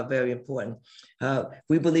so very important.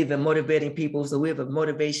 We believe in motivating people. So we have a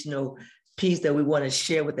motivational piece that we want to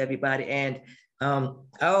share with everybody. And I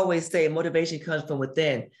always say motivation comes from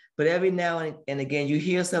within, but every now and again, you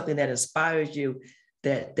hear something that inspires you,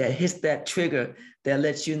 that hits that trigger, that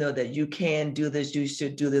lets you know that you can do this, you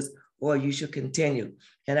should do this, or you should continue.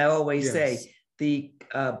 And I always say the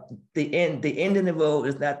end in the road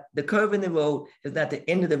is not, the curve in the road is not the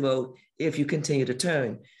end of the road if you continue to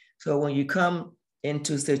turn. So when you come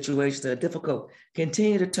into situations that are difficult,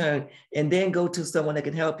 continue to turn and then go to someone that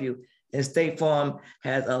can help you. And State Farm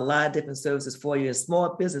has a lot of different services for you. In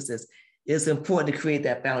small businesses, it's important to create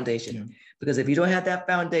that foundation, because if you don't have that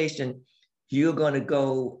foundation, you're going to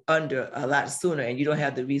go under a lot sooner and you don't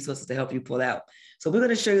have the resources to help you pull out. So we're going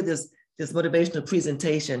to show you this motivational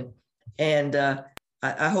presentation. And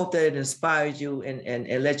I hope that it inspires you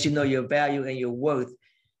and lets you know your value and your worth,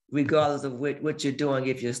 regardless of what you're doing.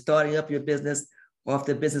 If you're starting up your business or if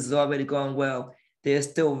the business is already going well, there's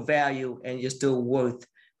still value and you're still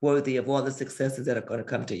worthy of all the successes that are going to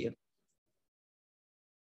come to you.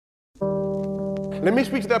 Let me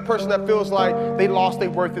speak to that person that feels like they lost their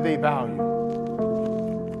worth or their value.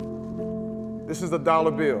 This is the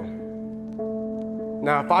dollar bill.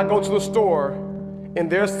 Now, if I go to the store and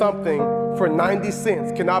there's something for 90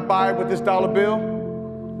 cents, can I buy it with this dollar bill?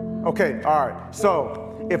 Okay, all right.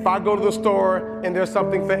 So if I go to the store and there's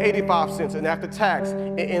something for 85 cents and after tax,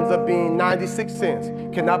 it ends up being 96 cents,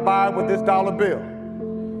 can I buy it with this dollar bill?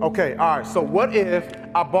 Okay, all right. So what if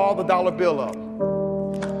I ball the dollar bill up?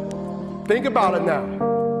 Think about it now.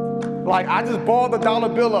 Like, I just balled the dollar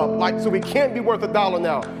bill up, like, so it can't be worth $1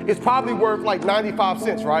 now. It's probably worth like 95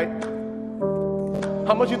 cents, right?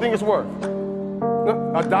 How much you think it's worth?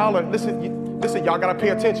 $1. Listen, y'all gotta pay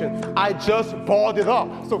attention. I just balled it up,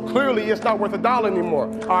 so clearly it's not worth $1 anymore.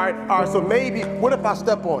 All right, so maybe, what if I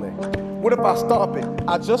step on it? What if I stomp it?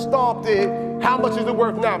 I just stomped it. How much is it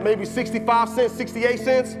worth now? Maybe 65 cents, 68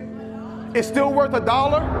 cents? It's still worth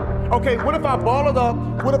 $1? Okay, what if I ball it up?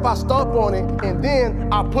 What if I stomp on it and then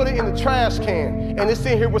I put it in the trash can and it's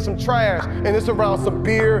in here with some trash and it's around some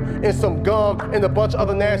beer and some gum and a bunch of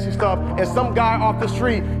other nasty stuff, and some guy off the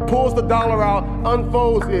street pulls the dollar out,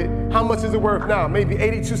 unfolds it. How much is it worth now? Maybe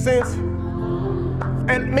 82 cents?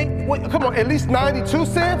 And come on, at least 92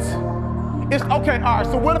 cents? It's okay, all right,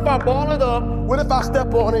 so what if I ball it up? What if I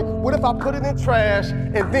step on it? What if I put it in trash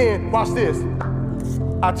and then, watch this,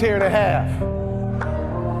 I tear it in half?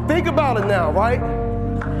 Think about it now, right?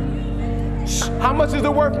 How much is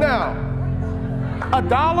it worth now?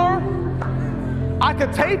 $1? I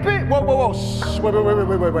could tape it? Whoa. Shh. Wait.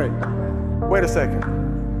 Wait a second.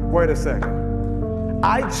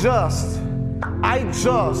 I just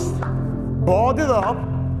balled it up.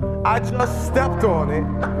 I just stepped on it.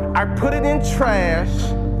 I put it in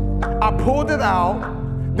trash. I pulled it out.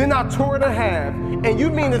 Then I tore it in half. And you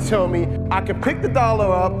mean to tell me I can pick the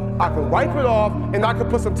dollar up, I can wipe it off, and I can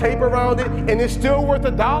put some tape around it, and it's still worth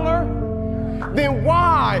 $1? Then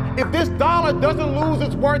why, if this dollar doesn't lose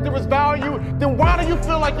its worth or its value, then why do you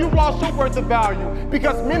feel like you've lost your worth of value?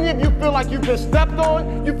 Because many of you feel like you've been stepped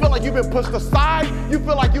on, you feel like you've been pushed aside, you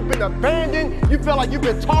feel like you've been abandoned, you feel like you've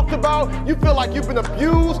been talked about, you feel like you've been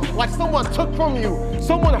abused, like someone took from you,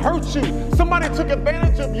 someone hurt you, somebody took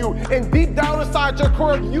advantage of you, and deep down inside your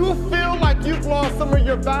core, you feel like you've lost some of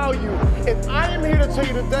your value. And I am here to tell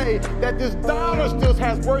you today that this dollar still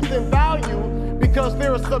has worth and value, because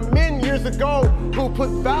there are some men years ago who put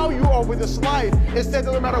value over this life and said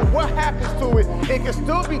that no matter what happens to it, it can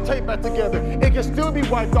still be taped back together. It can still be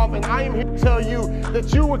wiped off. And I am here to tell you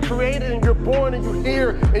that you were created and you're born and you're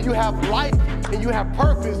here and you have life and you have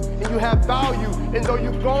purpose and you have value. And though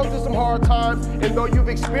you've gone through some hard times and though you've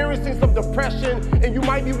experienced some depression and you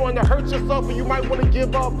might be wanting to hurt yourself and you might want to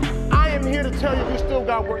give up, I am here to tell you still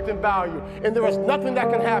got worth and value. And there is nothing that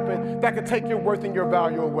can happen that can take your worth and your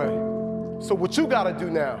value away. So what you gotta do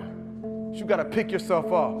now is you gotta pick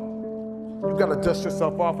yourself up. You gotta dust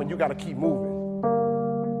yourself off and you gotta keep moving.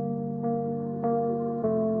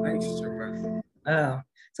 Thanks, Joetta. Wow.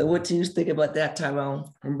 So what do you think about that, Tyrone?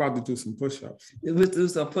 I'm about to do some push-ups. Let's do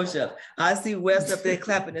some push-ups. I see Wes up there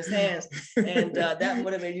clapping his hands, and that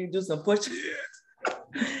motivates you to do some push-ups.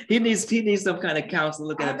 He needs some kind of counseling.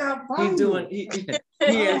 Look at him. He's doing. He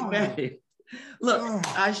is married. Look,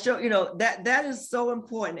 I show that is so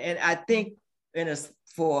important, and I think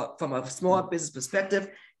from a small business perspective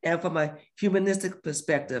and from a humanistic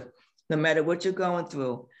perspective, no matter what you're going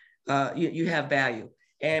through, you have value,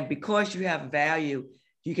 and because you have value,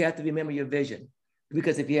 you have to remember your vision,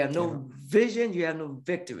 because if you have no vision, you have no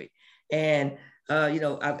victory. And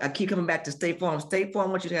I keep coming back to State Farm. State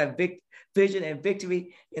Farm wants you to have vision, and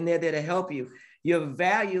victory, and they're there to help you. Your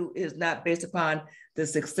value is not based upon the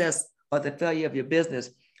success or the failure of your business.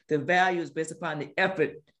 The value is based upon the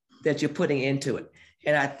effort that you're putting into it.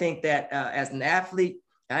 And I think that as an athlete,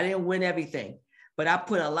 I didn't win everything, but I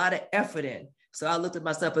put a lot of effort in. So I looked at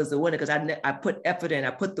myself as a winner because I put effort in,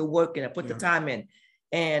 I put the work in, I put the time in.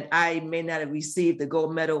 And I may not have received the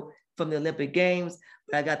gold medal from the Olympic Games,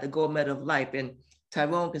 but I got the gold medal of life. And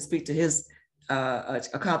Tyrone can speak to his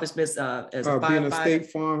accomplishments as a being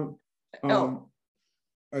firefighter.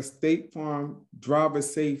 A State Farm driver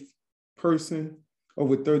safe person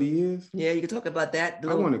over 30 years. Yeah, you can talk about that.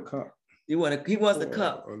 I want a cup. He wants the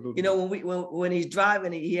cup. You know, when he's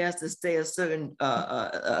driving, he has to stay a certain.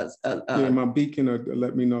 My beacon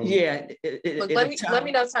let me know. Yeah. Let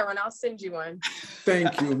me know, Tyrone. I'll send you one.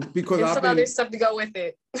 Thank you, because I've some other stuff to go with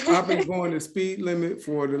it. I've been going the speed limit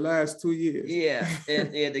for the last 2 years. Yeah,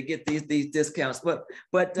 and to get these discounts, but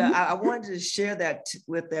I wanted to share that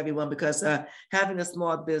with everyone because having a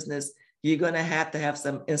small business, you're going to have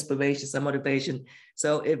some inspiration, some motivation.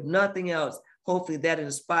 So if nothing else, hopefully that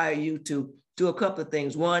inspire you to do a couple of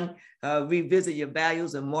things. One, revisit your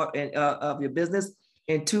values and more of your business.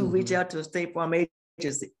 And two, reach out to a State Farm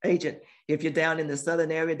agent. If you're down in the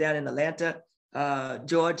southern area, down in Atlanta,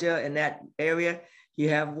 Georgia, in that area, you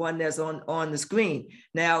have one that's on the screen.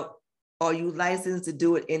 Now, are you licensed to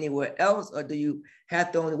do it anywhere else, or do you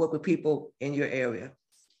have to only work with people in your area?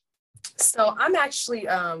 So I'm actually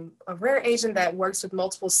a rare agent that works with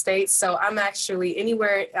multiple states. So I'm actually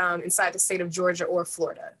anywhere inside the state of Georgia or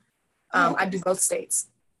Florida. I do both states.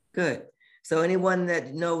 Good. So anyone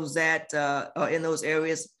that knows that or in those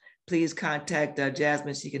areas, please contact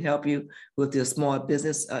Jasmine. She can help you with your small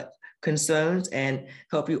business concerns and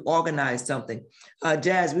help you organize something.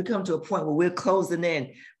 Jazz, we come to a point where we're closing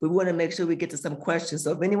in. We want to make sure we get to some questions.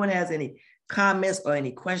 So if anyone has any comments or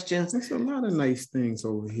any questions. There's a lot of nice things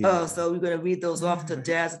over here. So we're going to read those off to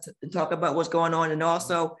Jazz and talk about what's going on. And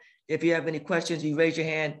also, if you have any questions, you raise your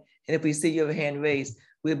hand. And if we see your hand raised,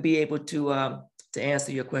 we'll be able to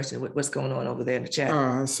answer your question. What's going on over there in the chat?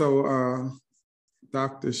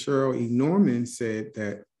 Dr. Cheryl E. Norman said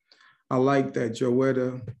that I like that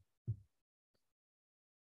Joetta.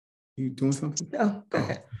 You doing something? No, go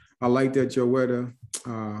ahead. I like that Joetta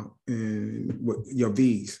and your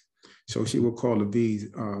V's. So she will call the V's,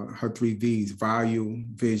 her 3 V's: value,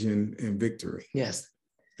 vision, and victory. Yes.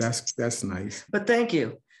 That's nice. But thank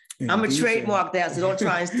you. And I'm going to trademark that, so don't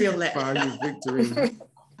try and steal that. Value, victory,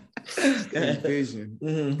 and vision.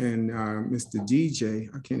 And Mr. DJ,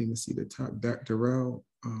 I can't even see the top, Darrell.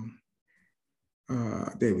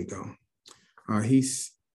 There we go. It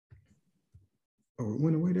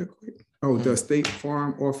went away that quick. The State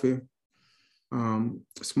Farm offer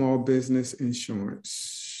small business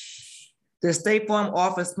insurance. The State Farm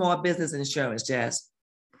offers small business insurance, Jazz.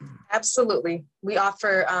 Absolutely. We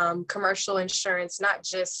offer commercial insurance, not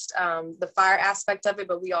just the fire aspect of it,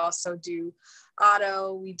 but we also do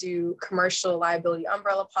auto, we do commercial liability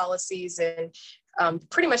umbrella policies, and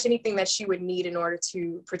pretty much anything that you would need in order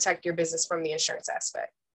to protect your business from the insurance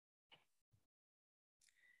aspect.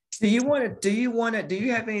 Do you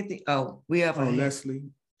have anything? We have Leslie.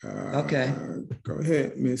 Okay. Go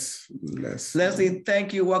ahead, Miss Leslie. Leslie,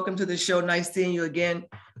 thank you. Welcome to the show. Nice seeing you again.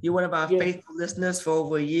 You're one of our faithful listeners for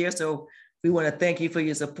over a year, so we want to thank you for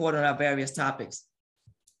your support on our various topics.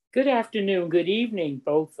 Good afternoon, good evening,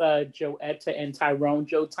 both Joetta and Tyrone.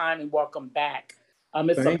 Joe Time, and welcome back.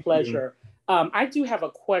 It's a pleasure. I do have a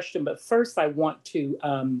question, but first I want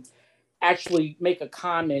to actually make a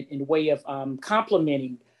comment in way of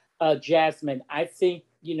complimenting Jasmine. I think,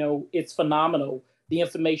 it's phenomenal, the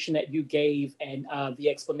information that you gave and the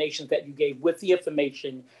explanations that you gave with the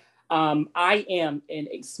information. I am in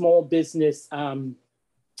a small business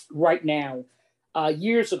right now.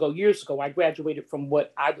 Years ago, I graduated from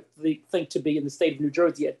what I would think to be in the state of New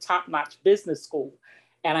Jersey, a top-notch business school.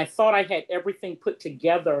 And I thought I had everything put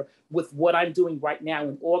together with what I'm doing right now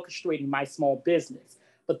in orchestrating my small business.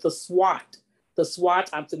 But the SWOT,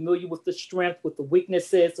 I'm familiar with the strength, with the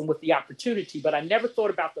weaknesses, and with the opportunity, but I never thought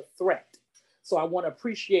about the threat. So I want to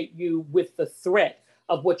appreciate you with the threat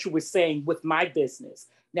of what you were saying with my business.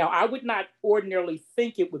 Now, I would not ordinarily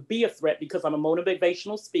think it would be a threat because I'm a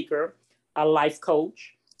motivational speaker, a life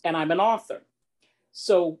coach, and I'm an author.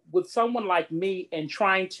 So with someone like me and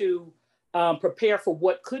trying to prepare for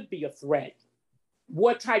what could be a threat,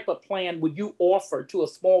 what type of plan would you offer to a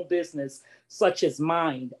small business such as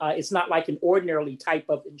mine? It's not like an ordinarily type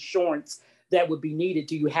of insurance that would be needed.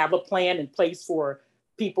 Do you have a plan in place for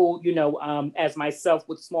people, as myself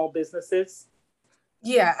with small businesses?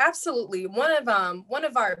 Yeah, absolutely. One of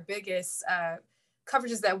our biggest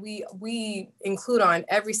coverages that we include on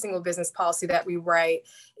every single business policy that we write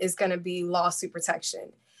is going to be lawsuit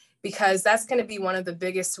protection, because that's going to be one of the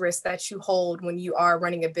biggest risks that you hold when you are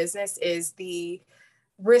running a business, is the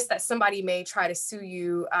risk that somebody may try to sue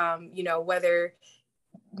you, whether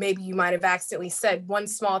maybe you might have accidentally said one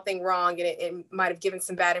small thing wrong and it might have given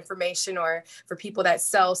some bad information, or for people that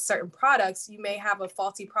sell certain products, you may have a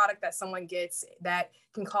faulty product that someone gets that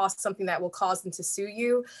can cause something that will cause them to sue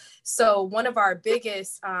you. So one of our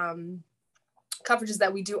biggest coverages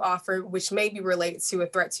that we do offer, which may be related to a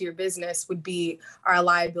threat to your business, would be our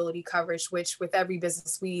liability coverage, which with every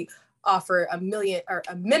business we offer $1 million or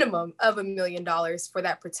a minimum of $1 million for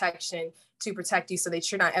that protection, to protect you so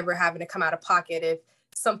that you're not ever having to come out of pocket if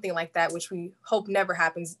something like that, which we hope never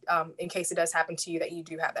happens, in case it does happen to you, that you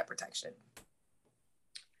do have that protection.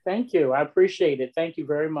 Thank you. I appreciate it. Thank you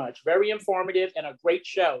very much. Very informative and a great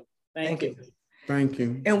show. Thank you. Thank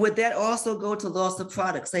you. And would that also go to loss of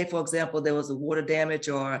product? Say, for example, there was a water damage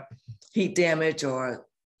or heat damage or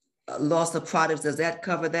loss of products. Does that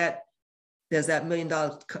cover that? Does that $1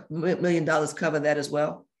 million cover that as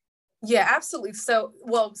well? Yeah, absolutely. So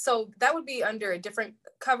that would be under a different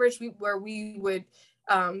coverage where we would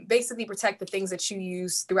basically protect the things that you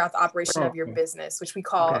use throughout the operation of your business, which we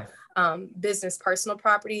call business personal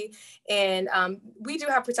property. And we do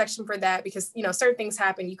have protection for that because, certain things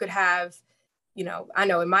happen. You could have, I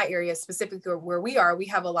know in my area specifically where we are, we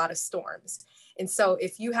have a lot of storms. And so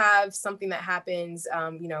if you have something that happens,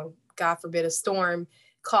 God forbid, a storm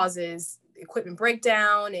causes equipment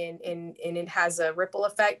breakdown and it has a ripple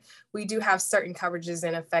effect, we do have certain coverages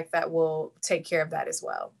in effect that will take care of that as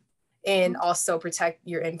well. And also protect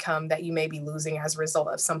your income that you may be losing as a result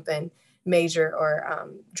of something major or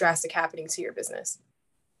drastic happening to your business.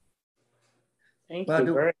 Thank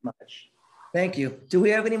you very much. Thank you. Do we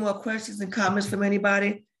have any more questions and comments from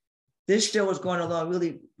anybody? This show is going along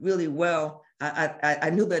really, really well. I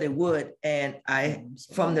knew that it would. And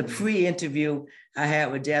from the pre-interview I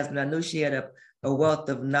had with Jasmine, I knew she had a wealth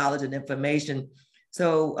of knowledge and information.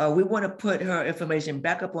 So we want to put her information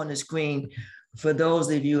back up on the screen. For those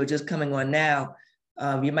of you who are just coming on now,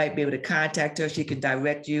 you might be able to contact her. She can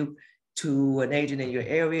direct you to an agent in your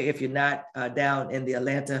area if you're not down in the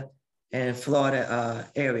Atlanta and Florida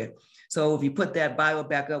area. So if you put that bio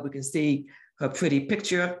back up, we can see her pretty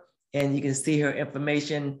picture and you can see her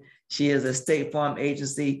information. She is a State Farm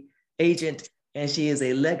agency agent and she is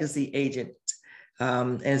a legacy agent.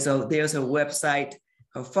 And so there's her website,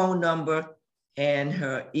 her phone number, and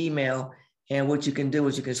her email. And what you can do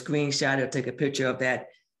is you can screenshot it or take a picture of that,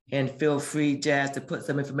 and feel free, Jazz, to put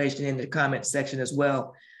some information in the comment section as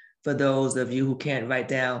well for those of you who can't write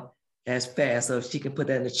down as fast. So if she can put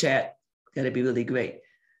that in the chat, that'd be really great.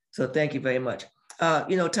 So thank you very much.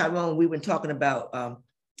 Tyrone, we've been talking about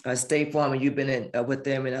State Farm, and you've been in with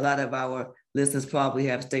them, and a lot of our listeners probably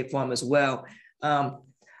have State Farm as well.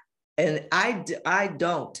 And I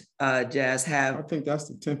don't, Jazz, have. I think that's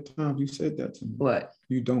the 10th time you said that to me. What?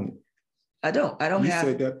 You don't. I don't have. You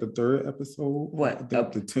said that the 3rd episode. What? The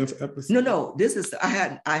 10th episode. No. This is I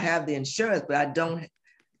have the insurance, but I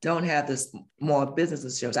don't have the small business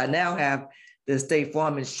insurance. I now have the State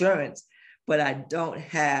Farm insurance, but I don't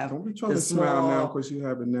have. Don't be trying to smile now because you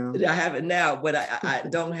have it now. I have it now, but I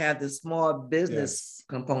don't have the small business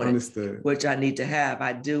component, understood, which I need to have.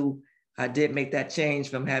 I did make that change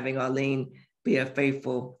from having Arlene be a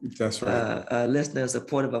faithful listener and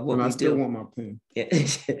supportive of what we do. I still want my pen.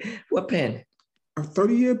 What pen? A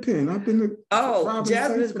 30-year pen. I've been.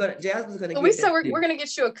 Jasmine's gonna. We said we're gonna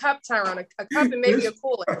get you a cup, Tyrone, a cup and maybe a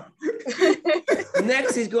cooler.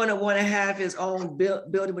 Next, he's going to want to have his own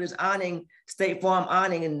building with his awning, State Farm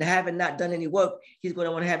awning, and having not done any work, he's going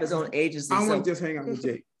to want to have his own agency. I want to just hang out with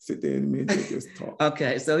Jake. Sit there in the minute, just talk.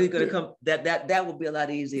 Okay, so he's going to come. That would be a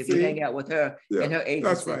lot easier if you hang out with her and her agency.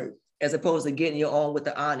 That's right. As opposed to getting your own with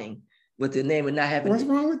the awning, with the name and not having. What's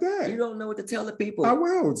wrong with that? You don't know what to tell the people. I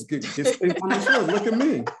will. Just stay on the show. Look at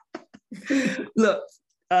me. Look,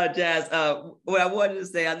 Jazz, what I wanted to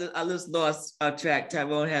say, I just lost track.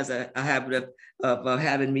 Tyrone has a habit of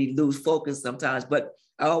having me lose focus sometimes, but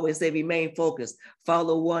I always say remain focused.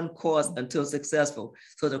 Follow one course until successful.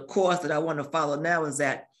 So the course that I want to follow now is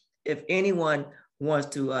that if anyone wants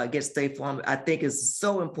to get State Farm, I think is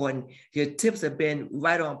so important. Your tips have been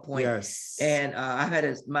right on point. Yes. And I've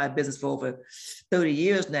had my business for over 30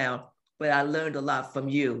 years now, but I learned a lot from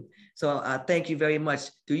you. So thank you very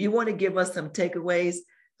much. Do you want to give us some takeaways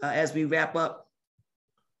as we wrap up?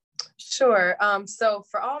 Sure. So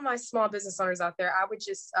for all my small business owners out there, I would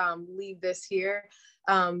just leave this here.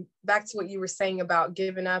 Back to what you were saying about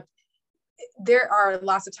giving up. there are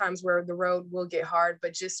lots of times where the road will get hard,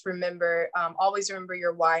 but just remember, always remember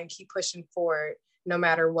your why and keep pushing forward no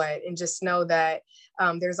matter what. And just know that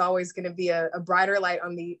there's always going to be a brighter light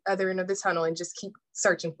on the other end of the tunnel, and just keep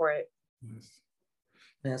searching for it. Yes.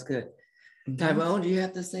 That's good. Tyrone, do you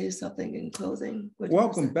have to say something in closing?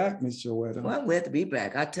 Welcome back, Miss Joetta. Well, I'm glad to be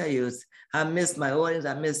back. I tell you, I miss my audience.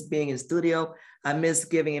 I miss being in studio. I miss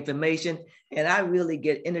giving information, and I really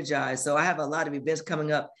get energized. So I have a lot of events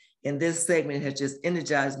coming up, and this segment has just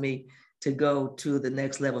energized me to go to the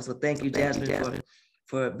next level. So thank you, Jasmine,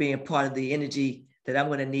 for being part of the energy that I'm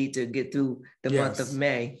going to need to get through the month of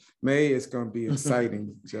May. May is going to be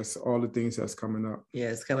exciting, just all the things that's coming up. Yeah,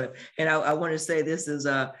 it's coming up. And I want to say this is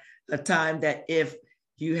a time that if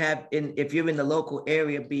you're in the local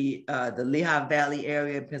area, be the Lehigh Valley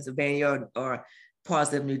area, Pennsylvania, or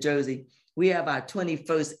parts of New Jersey, we have our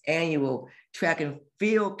 21st annual track and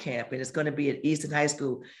field camp, and it's going to be at Easton High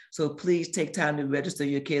School. So please take time to register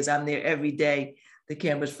your kids. I'm there every day. The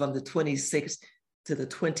camp is from the 26th to the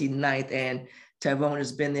 29th, and Tyrone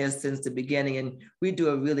has been there since the beginning, and we do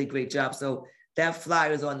a really great job. So that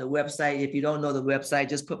flyer is on the website. If you don't know the website,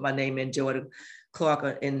 just put my name in, Joetta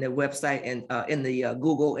Clark, in the website and in the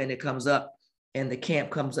Google, and it comes up, and the camp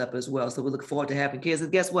comes up as well. So we look forward to having kids.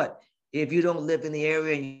 And guess what? If you don't live in the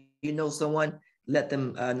area and you know someone, let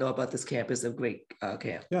them know about this camp. It's a great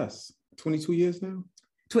camp. Yes. 22 years now?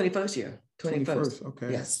 21st year. 21st.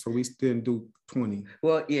 Okay. Yes. So we didn't do 20.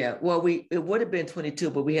 Well, yeah. Well, it would have been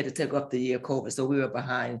 22, but we had to take off the year COVID. So we were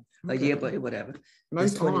behind a year, but whatever.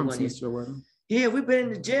 Nice arms, Mr. Joetta. Yeah, we've been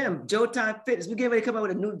in the gym. Joetta Fitness. We're getting ready to come out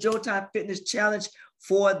with a new Joetta Fitness challenge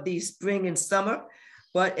for the spring and summer.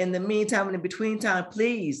 But in the meantime, in the between time,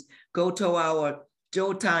 please go to our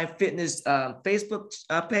Joetta Fitness Facebook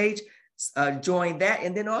page, join that.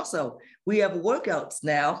 And then also we have workouts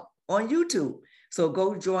now on YouTube. So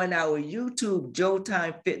go join our YouTube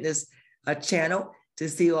Joetta Fitness channel to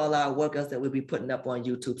see all our workouts that we'll be putting up on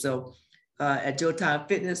YouTube. So at Joetta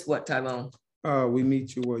Fitness, what, Tyrone? We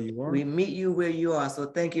meet you where you are. We meet you where you are. So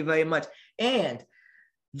thank you very much. And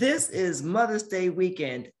this is Mother's Day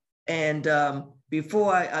weekend. And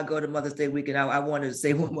before I go to Mother's Day weekend, I wanted to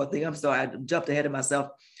say one more thing. I'm sorry, I jumped ahead of myself.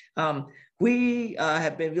 We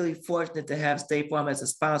have been really fortunate to have State Farm as a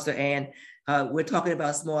sponsor, and we're talking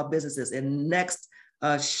about small businesses. In next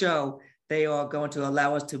show, they are going to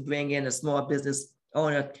allow us to bring in a small business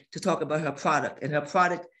owner to talk about her product. And her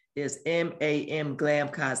product is MAM Glam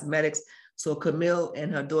Cosmetics. So Camille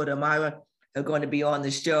and her daughter Myra are going to be on the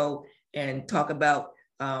show and talk about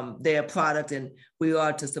their product, and we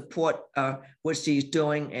are to support what she's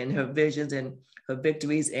doing and her visions and her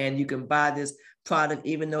victories. And you can buy this product,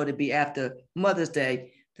 even though it'll be after Mother's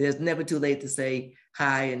Day. There's never too late to say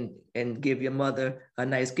hi and give your mother a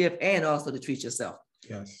nice gift, and also to treat yourself.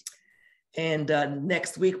 Yes. And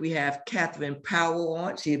next week we have Catherine Powell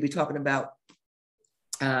on. She'll be talking about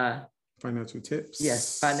financial tips.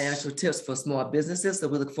 Yes, financial tips for small businesses. So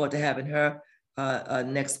we look forward to having her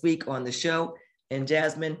next week on the show. And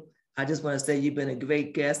Jasmine, I just want to say you've been a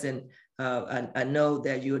great guest, and I know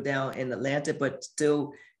that you're down in Atlanta, but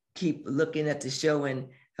still keep looking at the show, and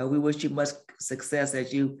we wish you much success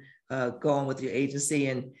as you go on with your agency.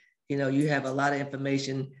 And you have a lot of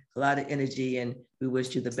information, a lot of energy, and we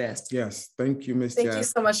wish you the best. Yes, thank you, Miss. Thank you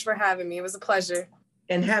so much for having me. It was a pleasure.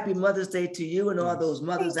 And happy Mother's Day to you and all those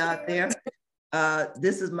mothers out there.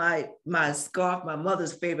 This is my scarf. My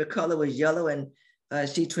mother's favorite color was yellow, and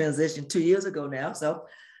she transitioned 2 years ago now. So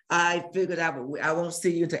I figured I won't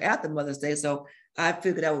see you until after Mother's Day. So I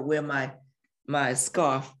figured I would wear my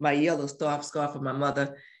scarf, my yellow scarf for my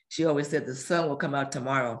mother. She always said the sun will come out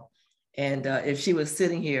tomorrow. And if she was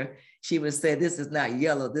sitting here, she would say, this is not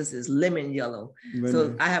yellow, this is lemon yellow.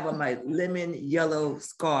 So I have on my lemon yellow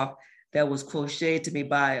scarf that was crocheted to me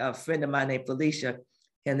by a friend of mine named Felicia.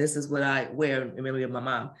 And this is what I wear in memory of my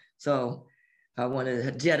mom. So I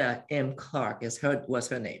wanted Joetta M. Clark was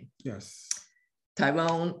her name. Yes.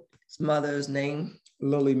 Tyrone's mother's name?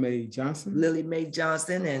 Lily Mae Johnson. Lily Mae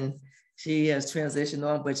Johnson, and she has transitioned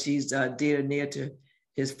on, but she's near to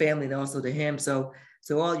his family and also to him. So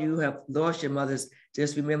all you have lost your mothers,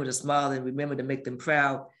 just remember to smile and remember to make them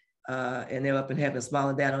proud. And they're up in heaven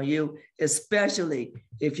smiling down on you, especially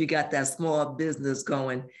if you got that small business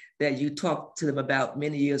going that you talked to them about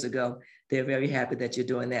many years ago. They're very happy that you're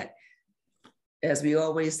doing that. As we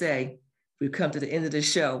always say, we've come to the end of the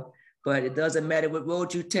show, but it doesn't matter what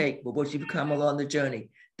road you take, but what you become along the journey.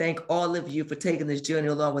 Thank all of you for taking this journey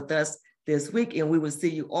along with us this week, and we will see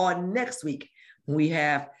you all next week when we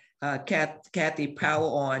have Kathy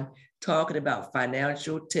Powell on talking about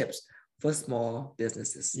financial tips for small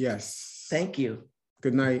businesses. Yes. Thank you.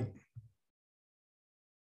 Good night.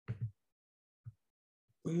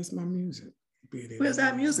 Where's my music? Where's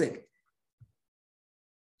our music?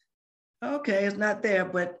 Okay, it's not there,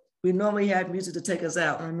 but we normally have music to take us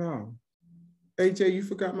out. I know. AJ, you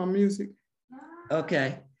forgot my music?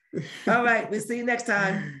 Okay. All right, we'll see you next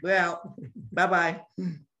time. We're out. Bye-bye.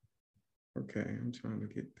 Okay, I'm trying to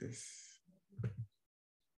get this.